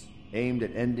loyalists, aimed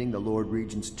at ending the Lord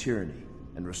Regent's tyranny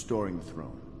and restoring the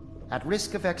throne. At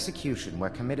risk of execution, we're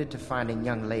committed to finding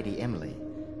young Lady Emily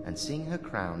and seeing her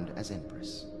crowned as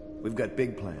Empress. We've got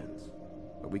big plans,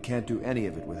 but we can't do any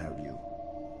of it without you.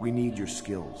 We need your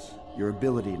skills, your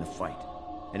ability in a fight,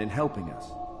 and in helping us,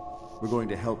 we're going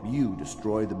to help you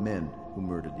destroy the men who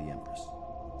murdered the Empress.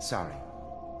 Sorry,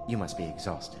 you must be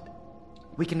exhausted.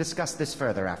 We can discuss this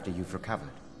further after you've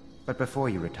recovered. But before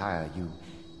you retire, you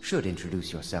should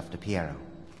introduce yourself to Piero.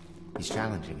 He's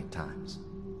challenging at times,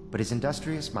 but his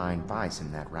industrious mind buys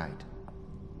him that right.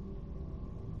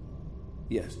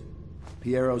 Yes,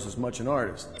 Piero's as much an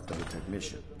artist as a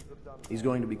technician. He's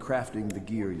going to be crafting the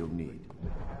gear you'll need.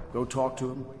 Go talk to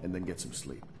him, and then get some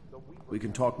sleep. We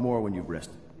can talk more when you've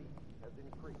rested.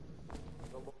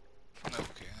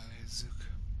 Oké,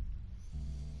 nézzük.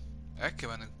 El kell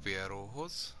mennünk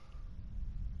Pierrothoz,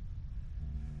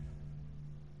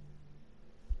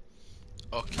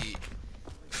 aki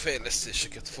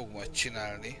fejlesztéseket fog majd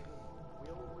csinálni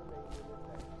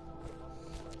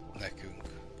nekünk.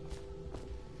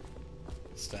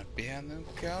 Aztán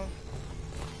pihennünk kell,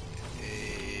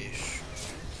 és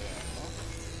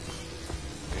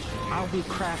I'll be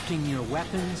crafting your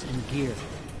weapons and gear,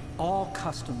 all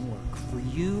custom work. For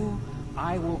you,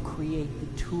 I will create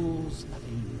the tools of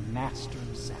a master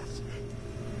assassin.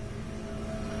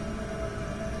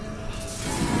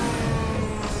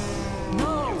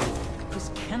 No! This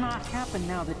cannot happen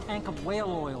now. The tank of whale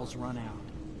oil's run out.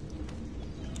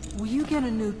 Will you get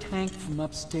a new tank from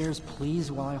upstairs,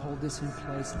 please, while I hold this in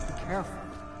place? Be careful.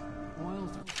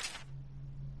 Oil's...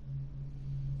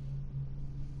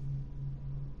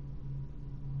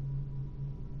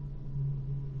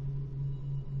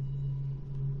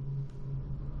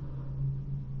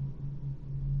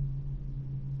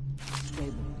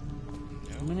 stable.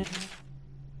 A minute.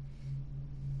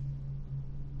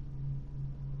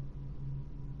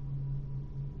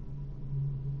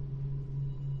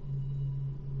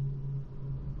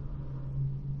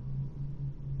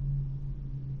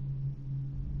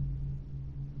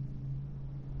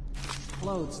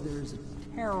 Explodes, there's a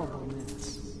terrible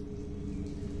mess.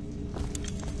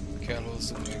 kell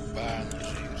hozzunk még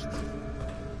bányazsírt.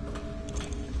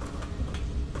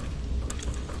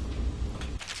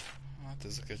 Hát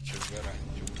ezeket csak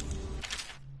berántjuk.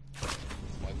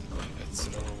 Majd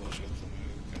egyszer elolvasgatom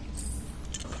őket.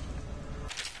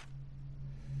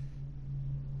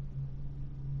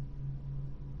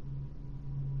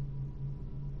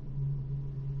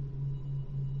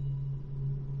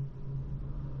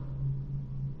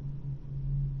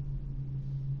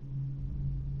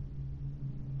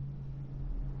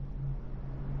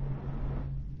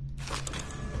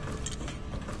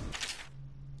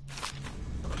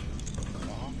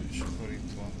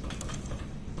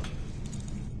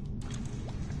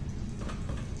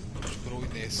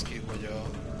 Néz ki, hogy a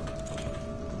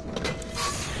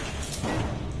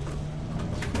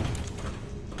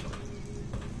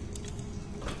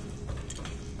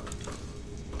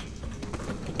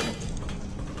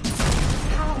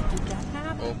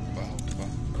hoppá.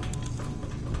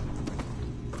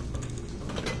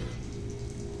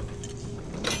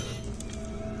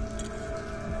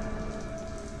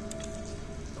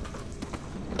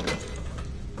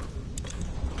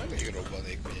 Elég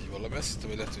robbanékony egy valami, azt hittem,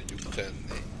 hogy le tudjuk tenni.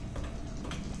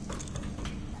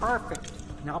 Perfect.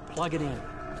 Now plug it in.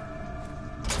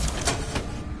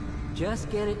 Just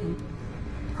get it in.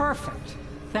 Perfect.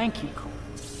 Thank you, Cole.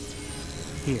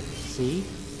 Here, see?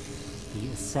 The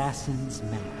assassin's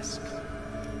mask.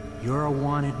 You're a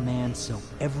wanted man, so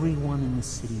everyone in the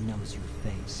city knows your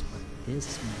face, but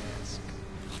this mask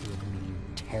will mean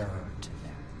terror to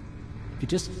them. If you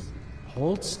just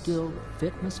hold still, the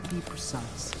fit must be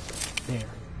precise. There.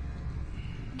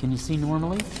 Can you see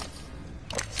normally?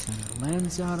 Center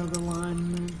lens out of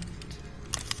alignment.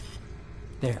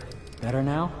 There. Better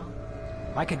now?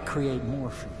 I could create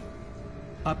more for you.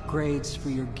 Upgrades for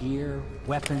your gear,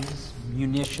 weapons,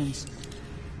 munitions.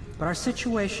 But our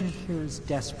situation here is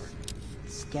desperate.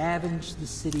 Scavenge the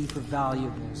city for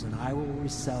valuables, and I will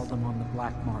resell them on the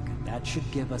black market. That should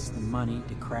give us the money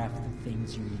to craft the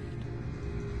things you need.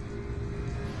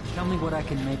 Tell me what I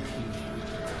can make for you.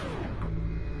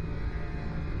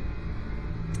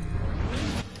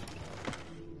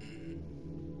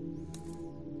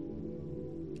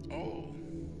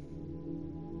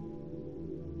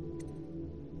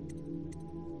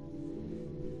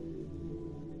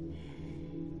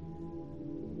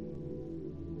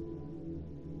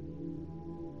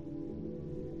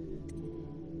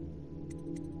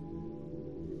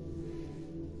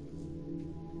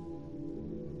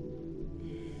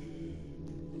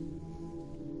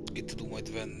 Itt tudunk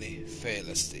majd venni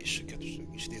fejlesztéseket,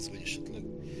 és nézve, hogy esetleg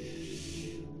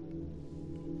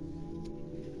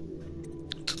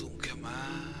tudunk-e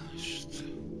mást?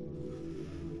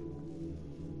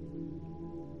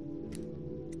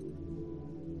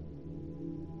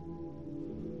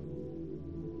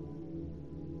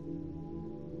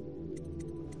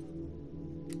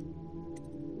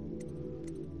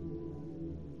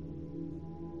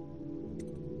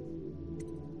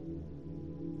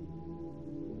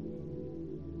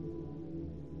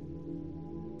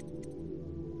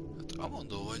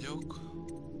 Amondó vagyok.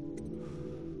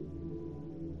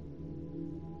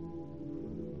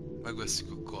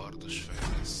 Megveszik a kardos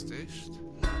fejlesztést.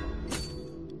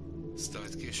 Aztán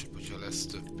majd később, hogyha lesz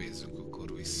több pénzünk,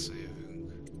 akkor visszajövünk.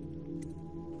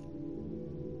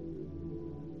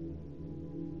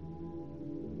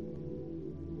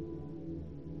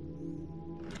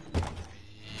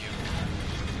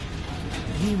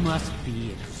 must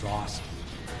be exhausted.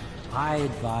 I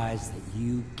advise that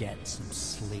you get some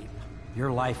sleep.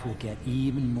 Your life will get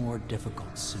even more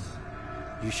difficult soon.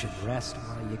 You should rest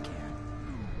while you can.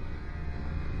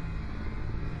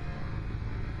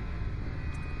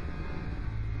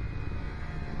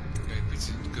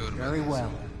 Very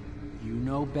well. You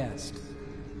know best.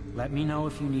 Let me know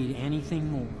if you need anything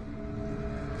more.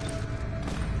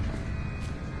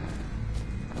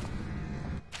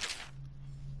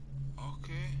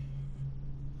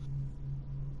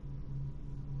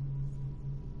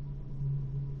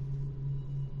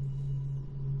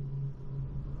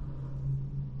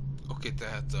 Oké,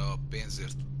 tehát a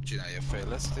pénzért csinálja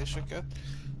fejlesztéseket,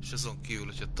 és azon kívül,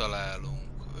 hogyha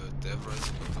találunk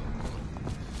tervrajzokat, akkor...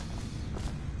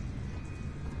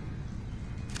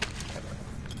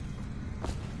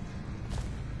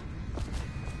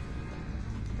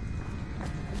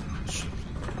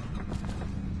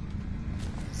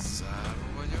 Záró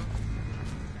vagyok.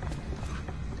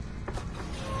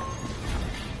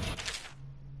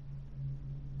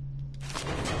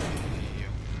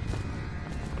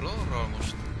 Lorral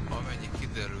most amennyi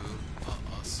kiderül,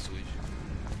 azt úgy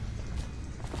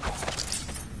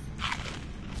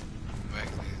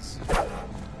megnézzük.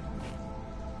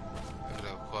 Végre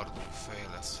a kardunk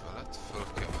fejlesz veled, föl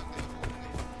kell menni aludni.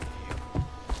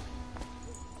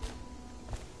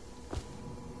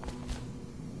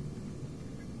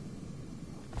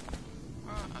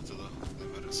 Hát oda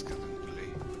nem erőzkedünk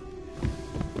lé.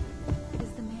 Is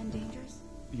the man dangerous?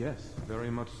 Yes, very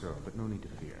much so, but no need to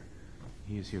fear.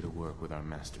 He is here to work with our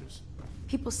masters.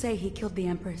 People say he killed the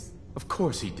Empress. Of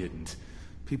course he didn't.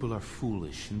 People are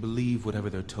foolish and believe whatever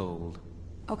they're told.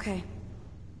 Okay.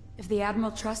 If the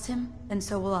Admiral trusts him, then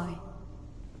so will I.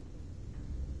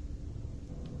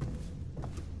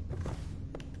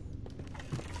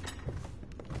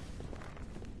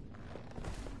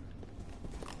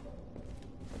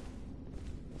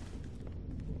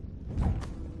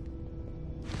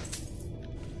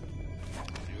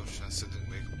 Gyorsan szedünk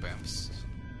még PEMS-t.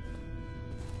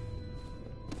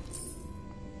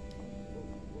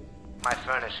 My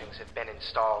furnishings have been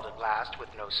installed at last with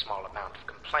no small amount of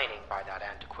complaining by that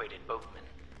antiquated boatman.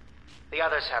 The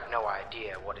others have no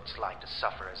idea what it's like to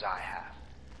suffer as I have.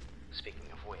 Speaking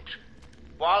of which...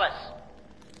 Wallace!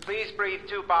 Please breathe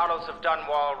 2 bottles of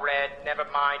Dunwall Red, never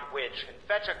mind which, and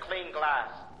fetch a clean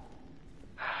glass.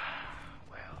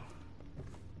 Well,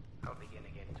 I'll begin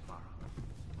again tomorrow.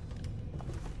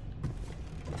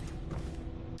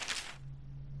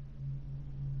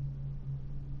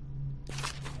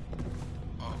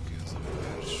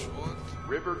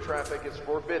 River traffic is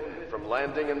forbidden from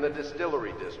landing in the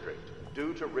distillery district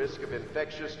due to risk of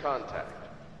infectious contact.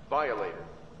 Violator.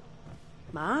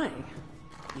 My,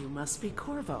 you must be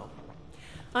Corvo.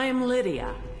 I am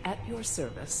Lydia, at your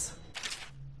service.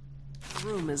 The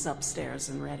room is upstairs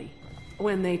and ready.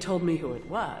 When they told me who it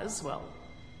was, well,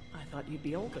 I thought you'd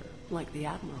be older, like the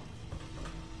Admiral.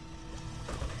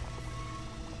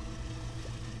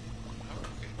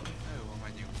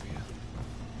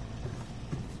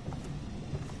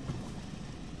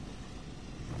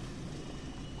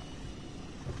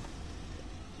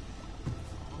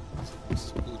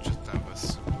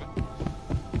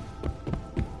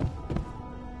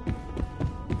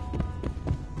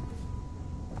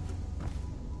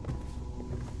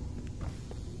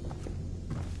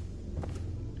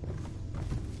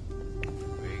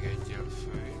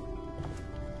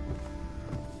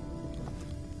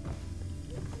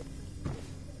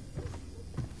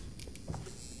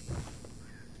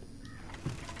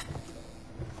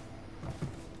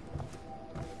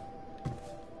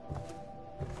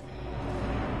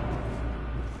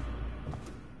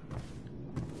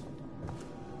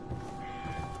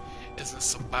 Ez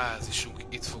lesz a bázisunk,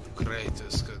 itt fogunk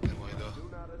rejtőzködni majd a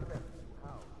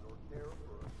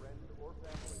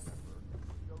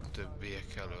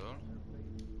többiek elől.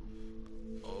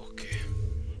 Oké.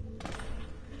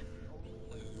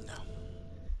 Na.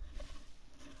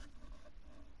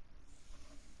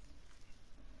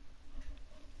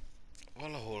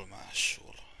 Valahol máshol.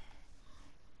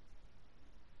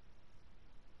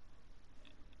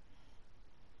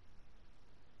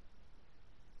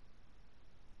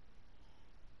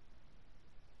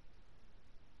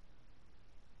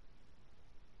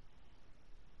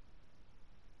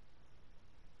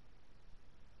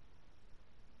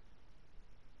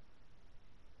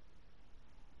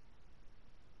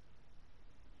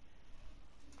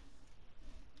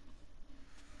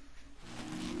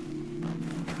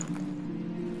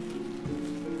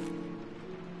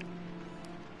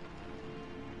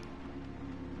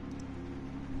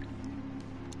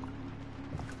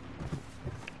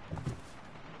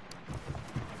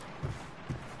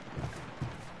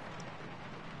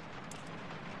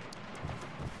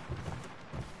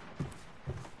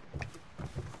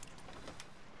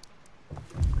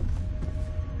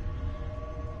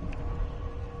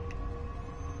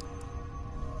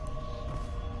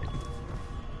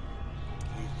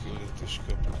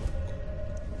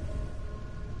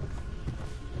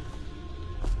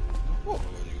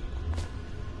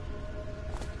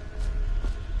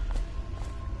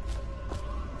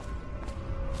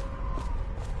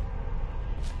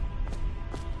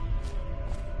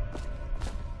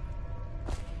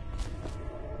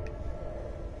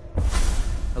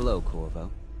 Hello,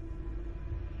 Corvo.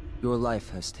 Your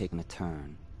life has taken a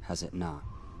turn, has it not?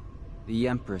 The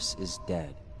Empress is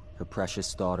dead. Her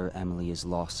precious daughter Emily is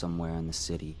lost somewhere in the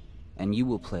city, and you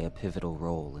will play a pivotal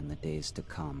role in the days to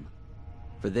come.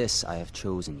 For this, I have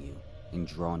chosen you and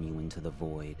drawn you into the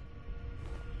void.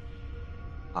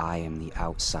 I am the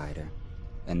outsider,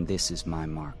 and this is my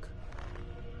mark.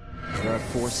 There are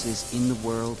forces in the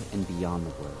world and beyond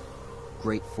the world,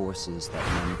 great forces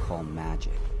that men call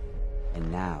magic. And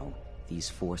now, these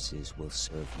forces will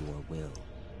serve your will.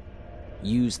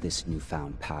 Use this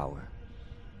newfound power,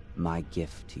 my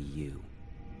gift to you.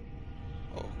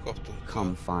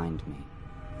 Come find me.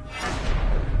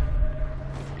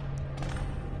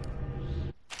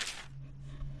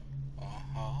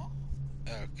 Aha,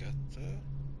 L2.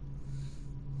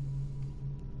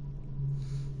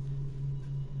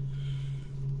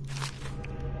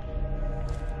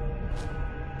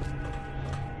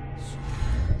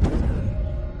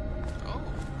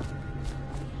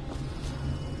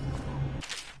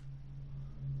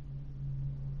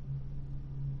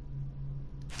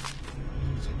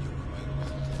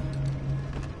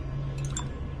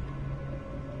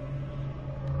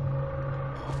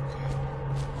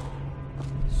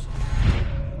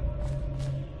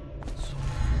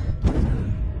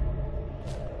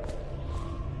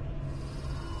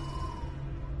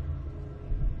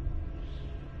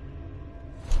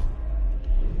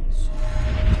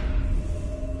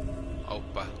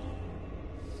 Hoppa.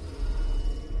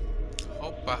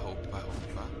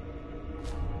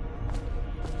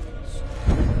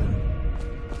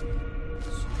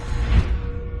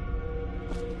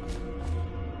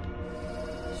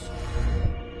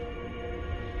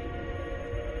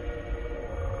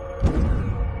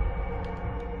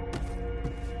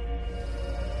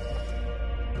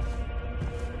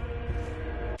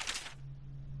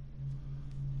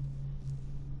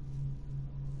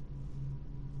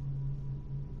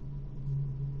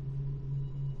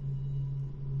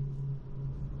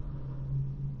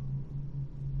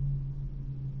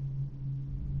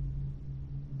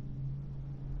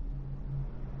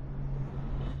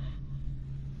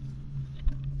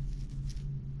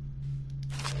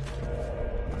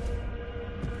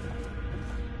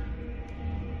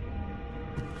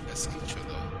 Ez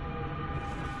kicsoda?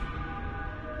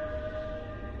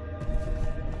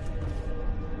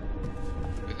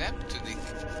 Ő nem tűnik...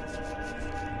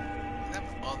 Nem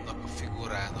annak a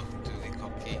figurának tűnik,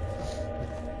 aki...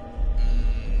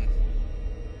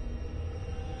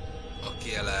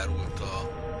 Aki elárulta...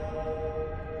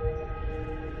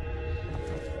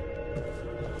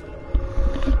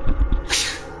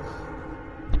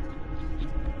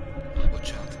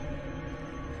 Bocsánat.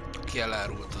 Aki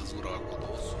elárulta az uralkodót.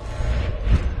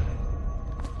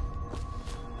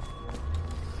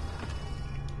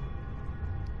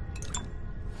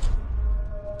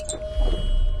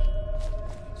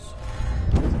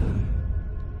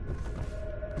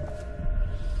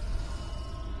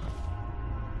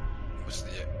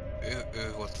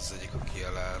 Ő volt az egyik, aki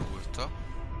elárulta.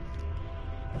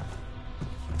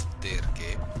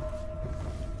 Térkép.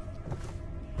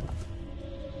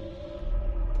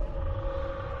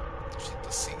 És itt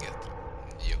a sziget.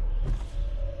 Jó.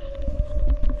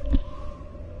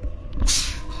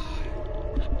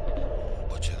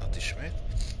 Bocsánat ismét.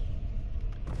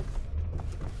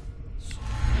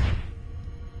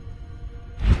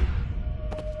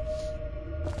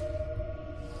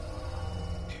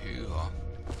 Hűha.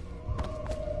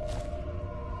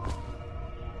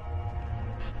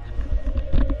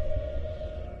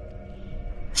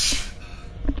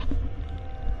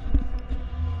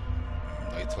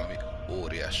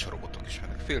 Óriás robotok is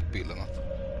vannak. Fél pillanat.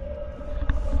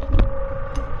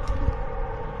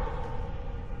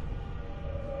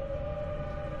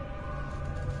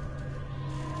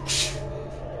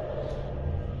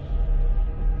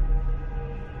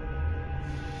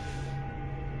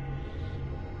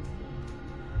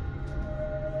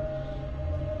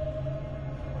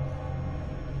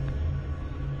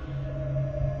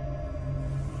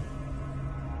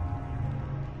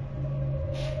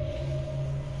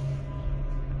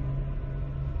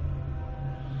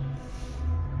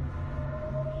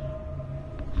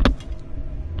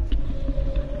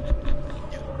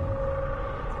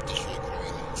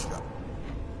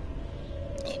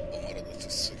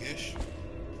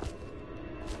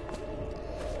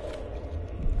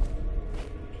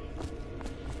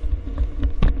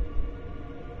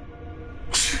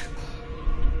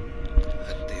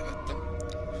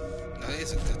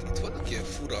 Nézzük, tehát itt vannak ilyen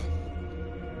fura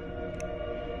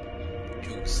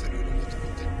tyúkszerű robotok,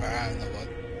 ott egy bálna van.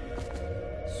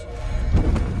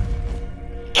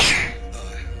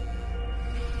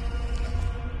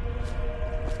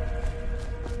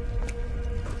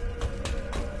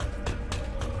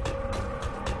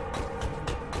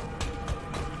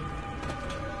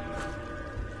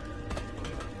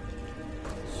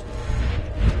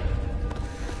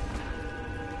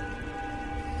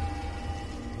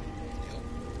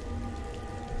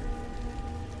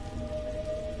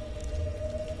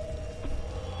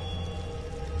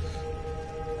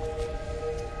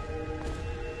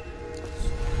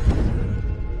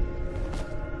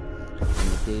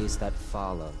 days that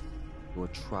follow, your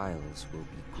trials will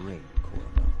be great,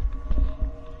 Corvo.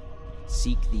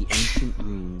 Seek the ancient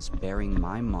runes bearing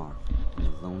my mark in the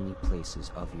lonely places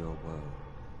of your world,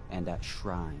 and at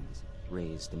shrines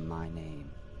raised in my name.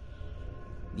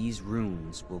 These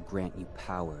runes will grant you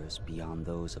powers beyond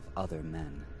those of other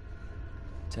men.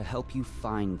 To help you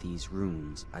find these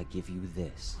runes, I give you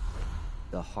this,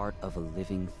 the heart of a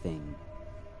living thing,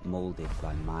 molded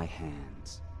by my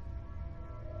hands.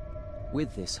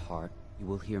 With this heart, you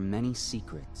will hear many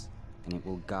secrets, and it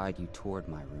will guide you toward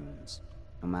my runes,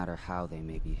 no matter how they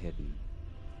may be hidden.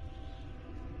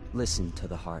 Listen to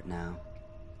the heart now,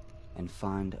 and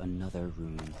find another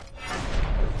rune.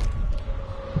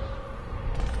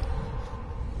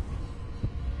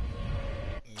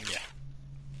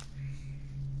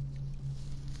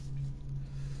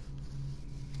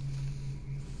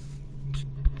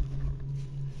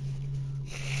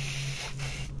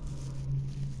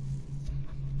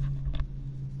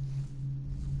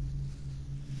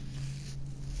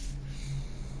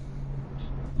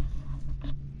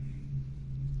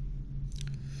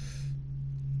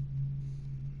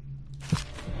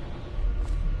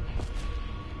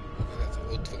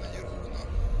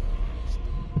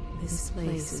 This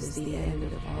place is the end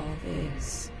of all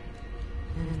things,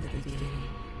 and the beginning.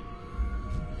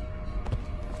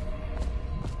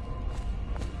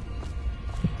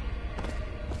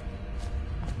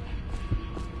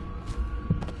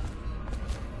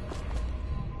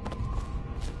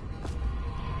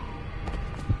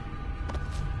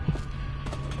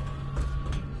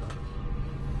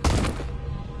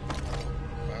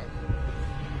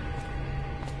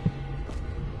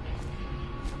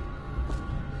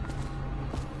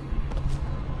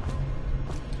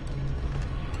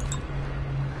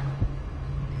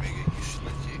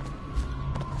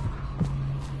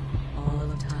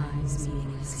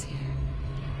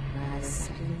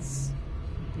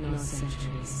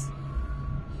 Centuries.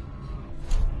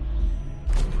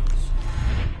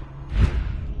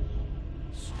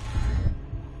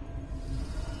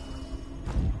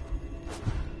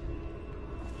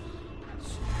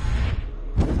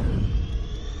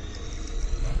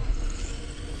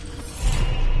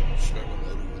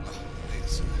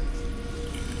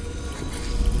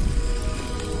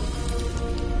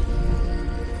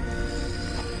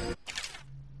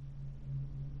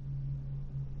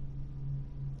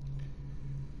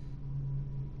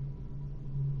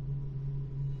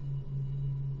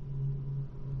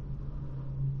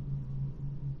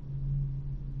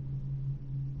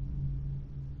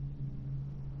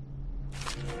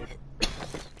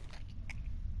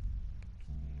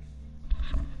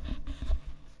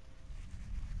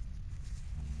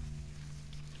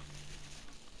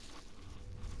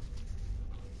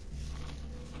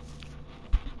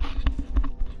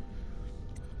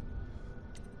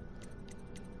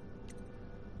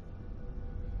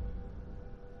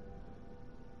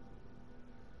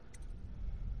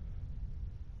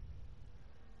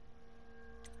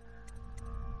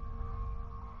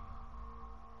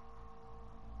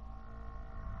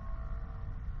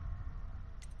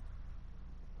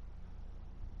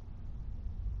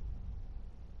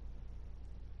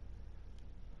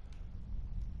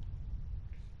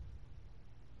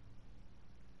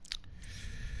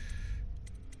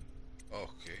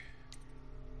 Oké.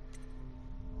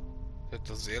 Tehát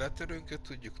az életerőnket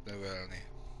tudjuk növelni.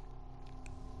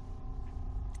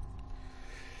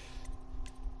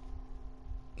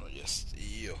 Hogy ezt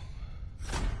jó.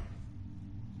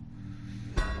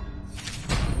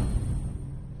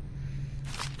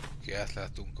 Oké,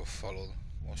 átlátunk a falon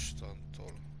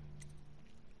mostantól.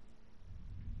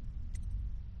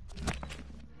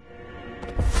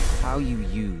 How you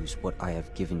use what I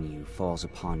have given you falls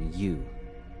upon you,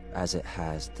 as it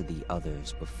has to the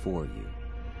others before you.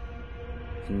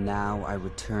 And now I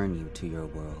return you to your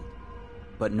world,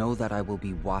 but know that I will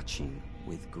be watching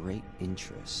with great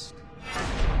interest.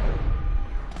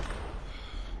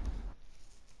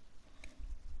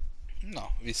 Na,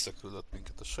 visszaküldött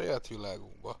minket a saját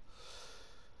világunkba,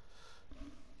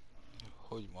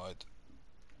 hogy majd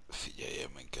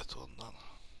figyeljen minket onnan.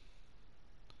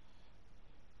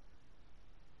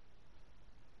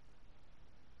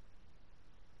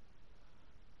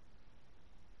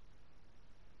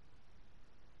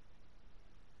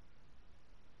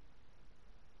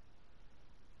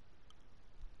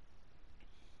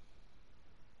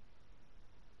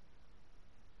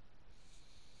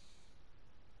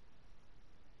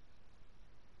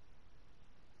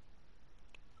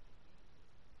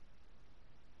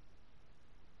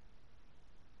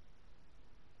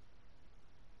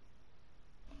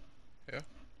 Ja,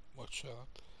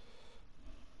 bocsánat.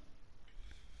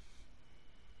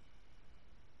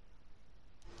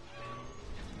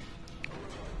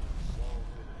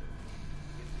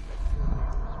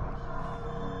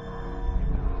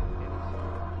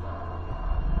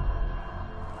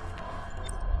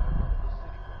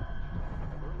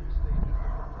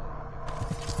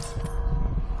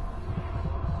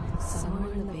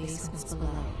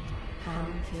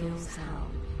 kills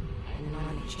Hound, and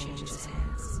money changes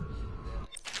hands.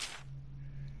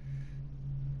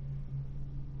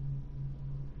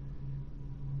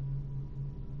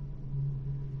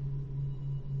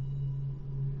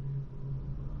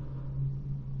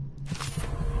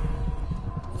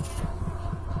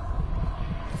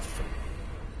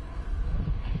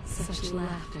 Such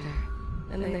laughter,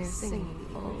 and they're singing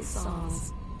old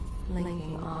songs,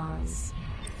 linking arms.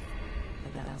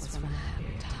 But that was from a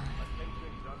happier time.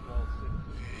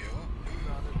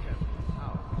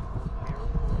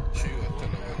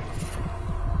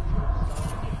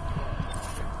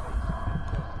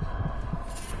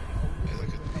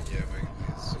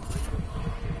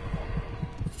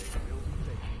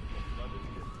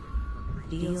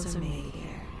 Deals are made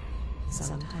here,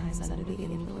 sometimes under the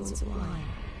influence of wine,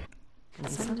 and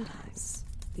sometimes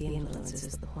the influence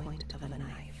is the point of a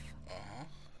knife.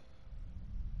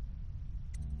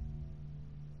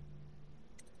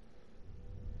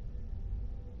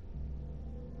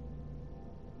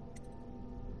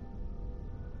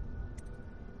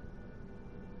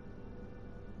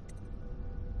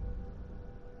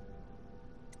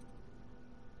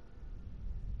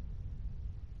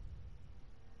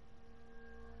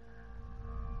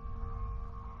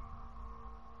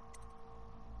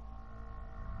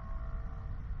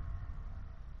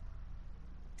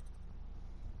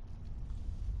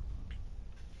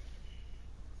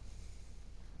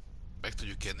 Meg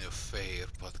tudjuk kenni a fehér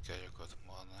patkányokat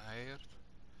manáért.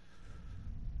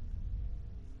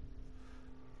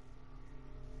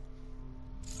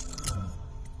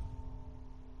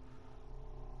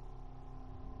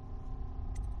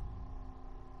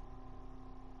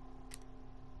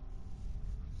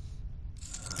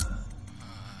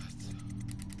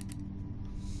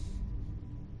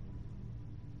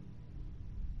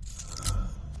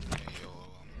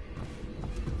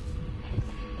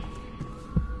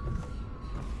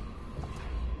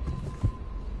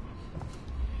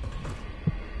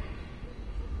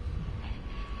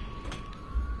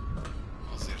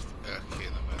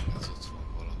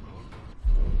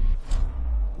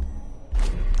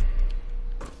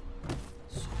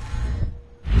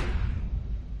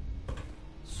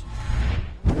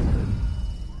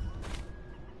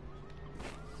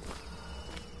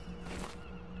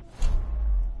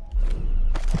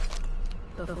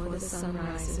 Before the sun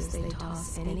rises, they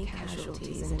toss any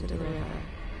casualties into the river.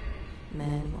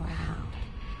 Men or hound,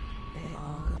 they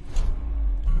all go.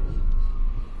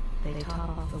 They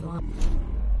top off the water,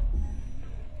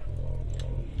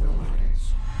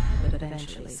 but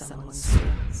eventually someone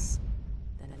swims.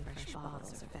 Then fresh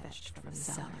bottles are fetched from the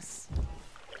cellars.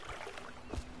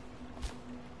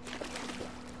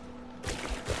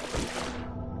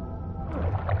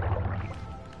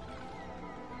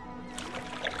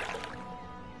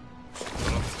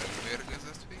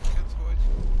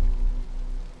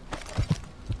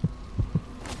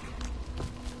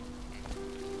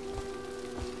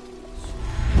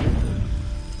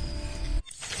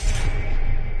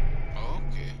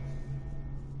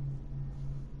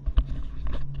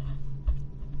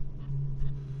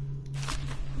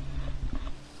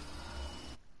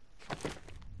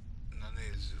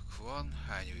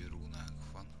 Hány új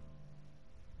rúnánk van?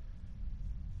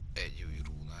 Egy új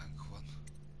rúnánk van.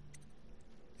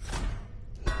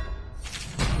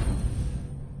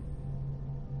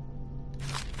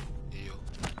 Jó,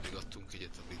 még adtunk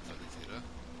egyet a Vitality-re.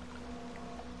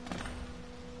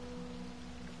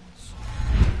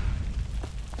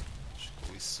 És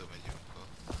akkor visszamegyünk a...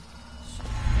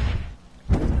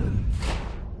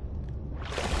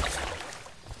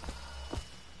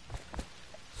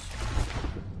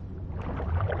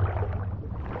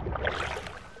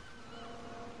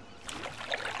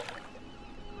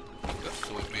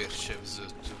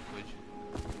 Sebződtünk, hogy...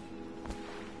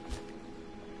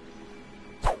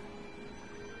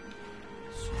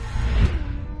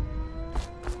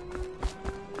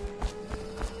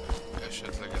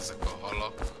 Esetleg ezek a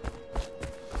halak...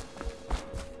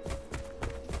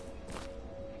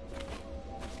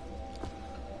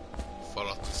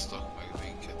 falatoztak meg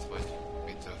minket, vagy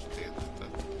mi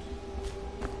történhetett?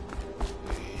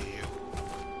 Jó.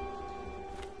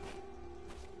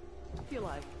 Feel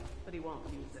like, but he won't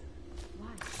use it.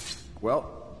 Well,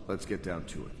 let's get down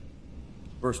to it.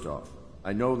 First off,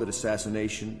 I know that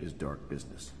assassination is dark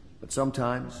business, but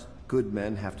sometimes good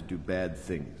men have to do bad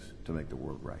things to make the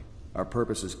world right. Our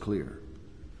purpose is clear.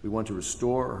 We want to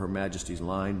restore Her Majesty's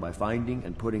line by finding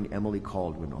and putting Emily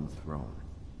Kaldwin on the throne.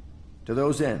 To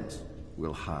those ends,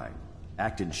 we'll hide,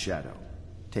 act in shadow,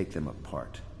 take them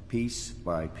apart, piece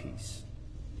by piece.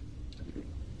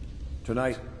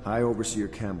 Tonight, High Overseer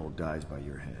Campbell dies by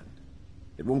your hand.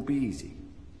 It won't be easy,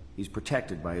 He's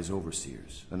protected by his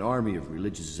overseers, an army of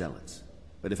religious zealots.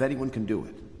 But if anyone can do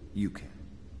it, you can.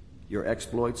 Your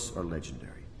exploits are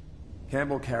legendary.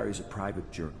 Campbell carries a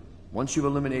private journal. Once you've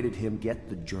eliminated him, get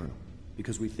the journal,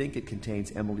 because we think it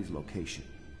contains Emily's location.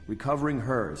 Recovering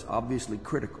her is obviously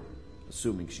critical,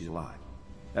 assuming she's alive.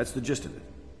 That's the gist of it.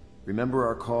 Remember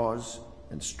our cause,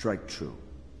 and strike true.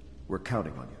 We're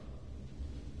counting on you.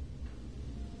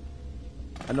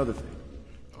 Another thing.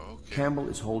 Okay. Campbell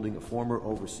is holding a former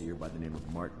overseer by the name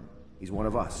of Martin. He's one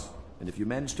of us, and if you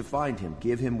manage to find him,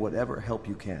 give him whatever help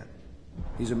you can.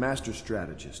 He's a master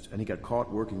strategist, and he got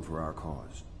caught working for our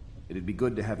cause. It'd be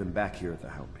good to have him back here at the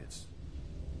Hound Pits.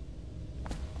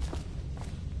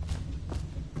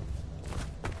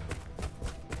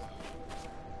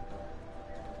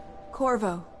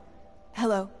 Corvo.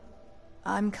 Hello.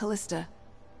 I'm Callista.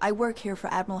 I work here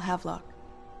for Admiral Havelock.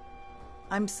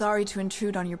 I'm sorry to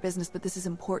intrude on your business, but this is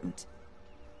important.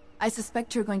 I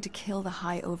suspect you're going to kill the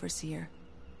High Overseer.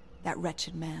 That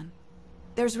wretched man.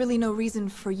 There's really no reason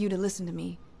for you to listen to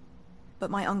me. But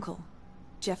my uncle,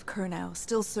 Jeff Kernow,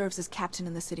 still serves as captain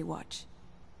in the City Watch.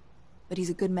 But he's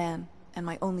a good man, and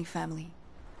my only family.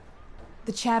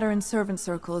 The chatter in servant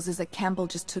circles is that Campbell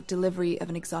just took delivery of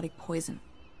an exotic poison.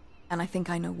 And I think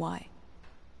I know why.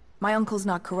 My uncle's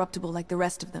not corruptible like the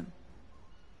rest of them.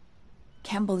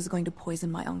 Campbell is going to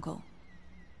poison my uncle.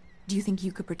 Do you think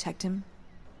you could protect him?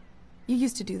 You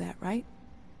used to do that, right?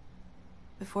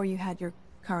 Before you had your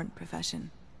current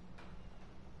profession.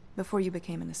 Before you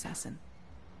became an assassin.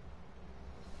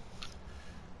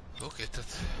 Oké,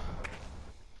 tehát...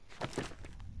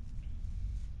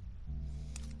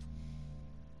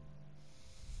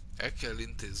 El kell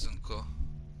intéznünk a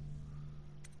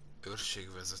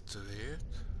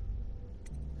őrségvezetőjét.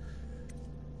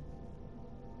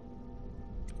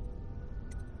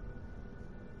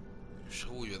 És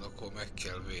ha úgy van, akkor meg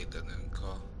kell védenünk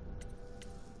a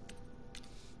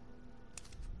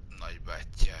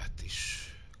nagybátyját is.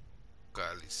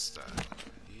 Callistának.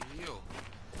 Jó.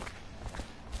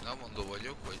 Nem mondó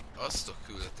vagyok, hogy azt a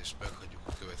küldetést meghagyjuk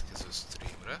a következő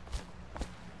streamre.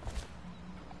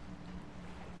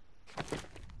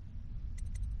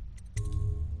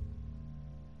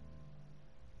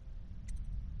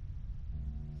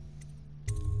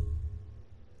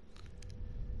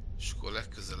 És akkor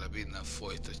legközelebb innen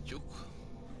folytatjuk.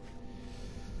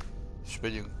 És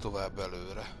megyünk tovább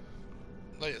előre.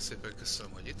 Nagyon szépen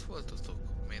köszönöm, hogy itt voltatok.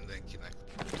 Mindenkinek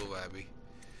további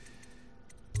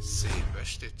szép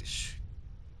estét is.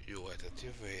 Jó hetet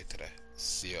jövő hétre.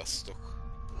 Sziasztok!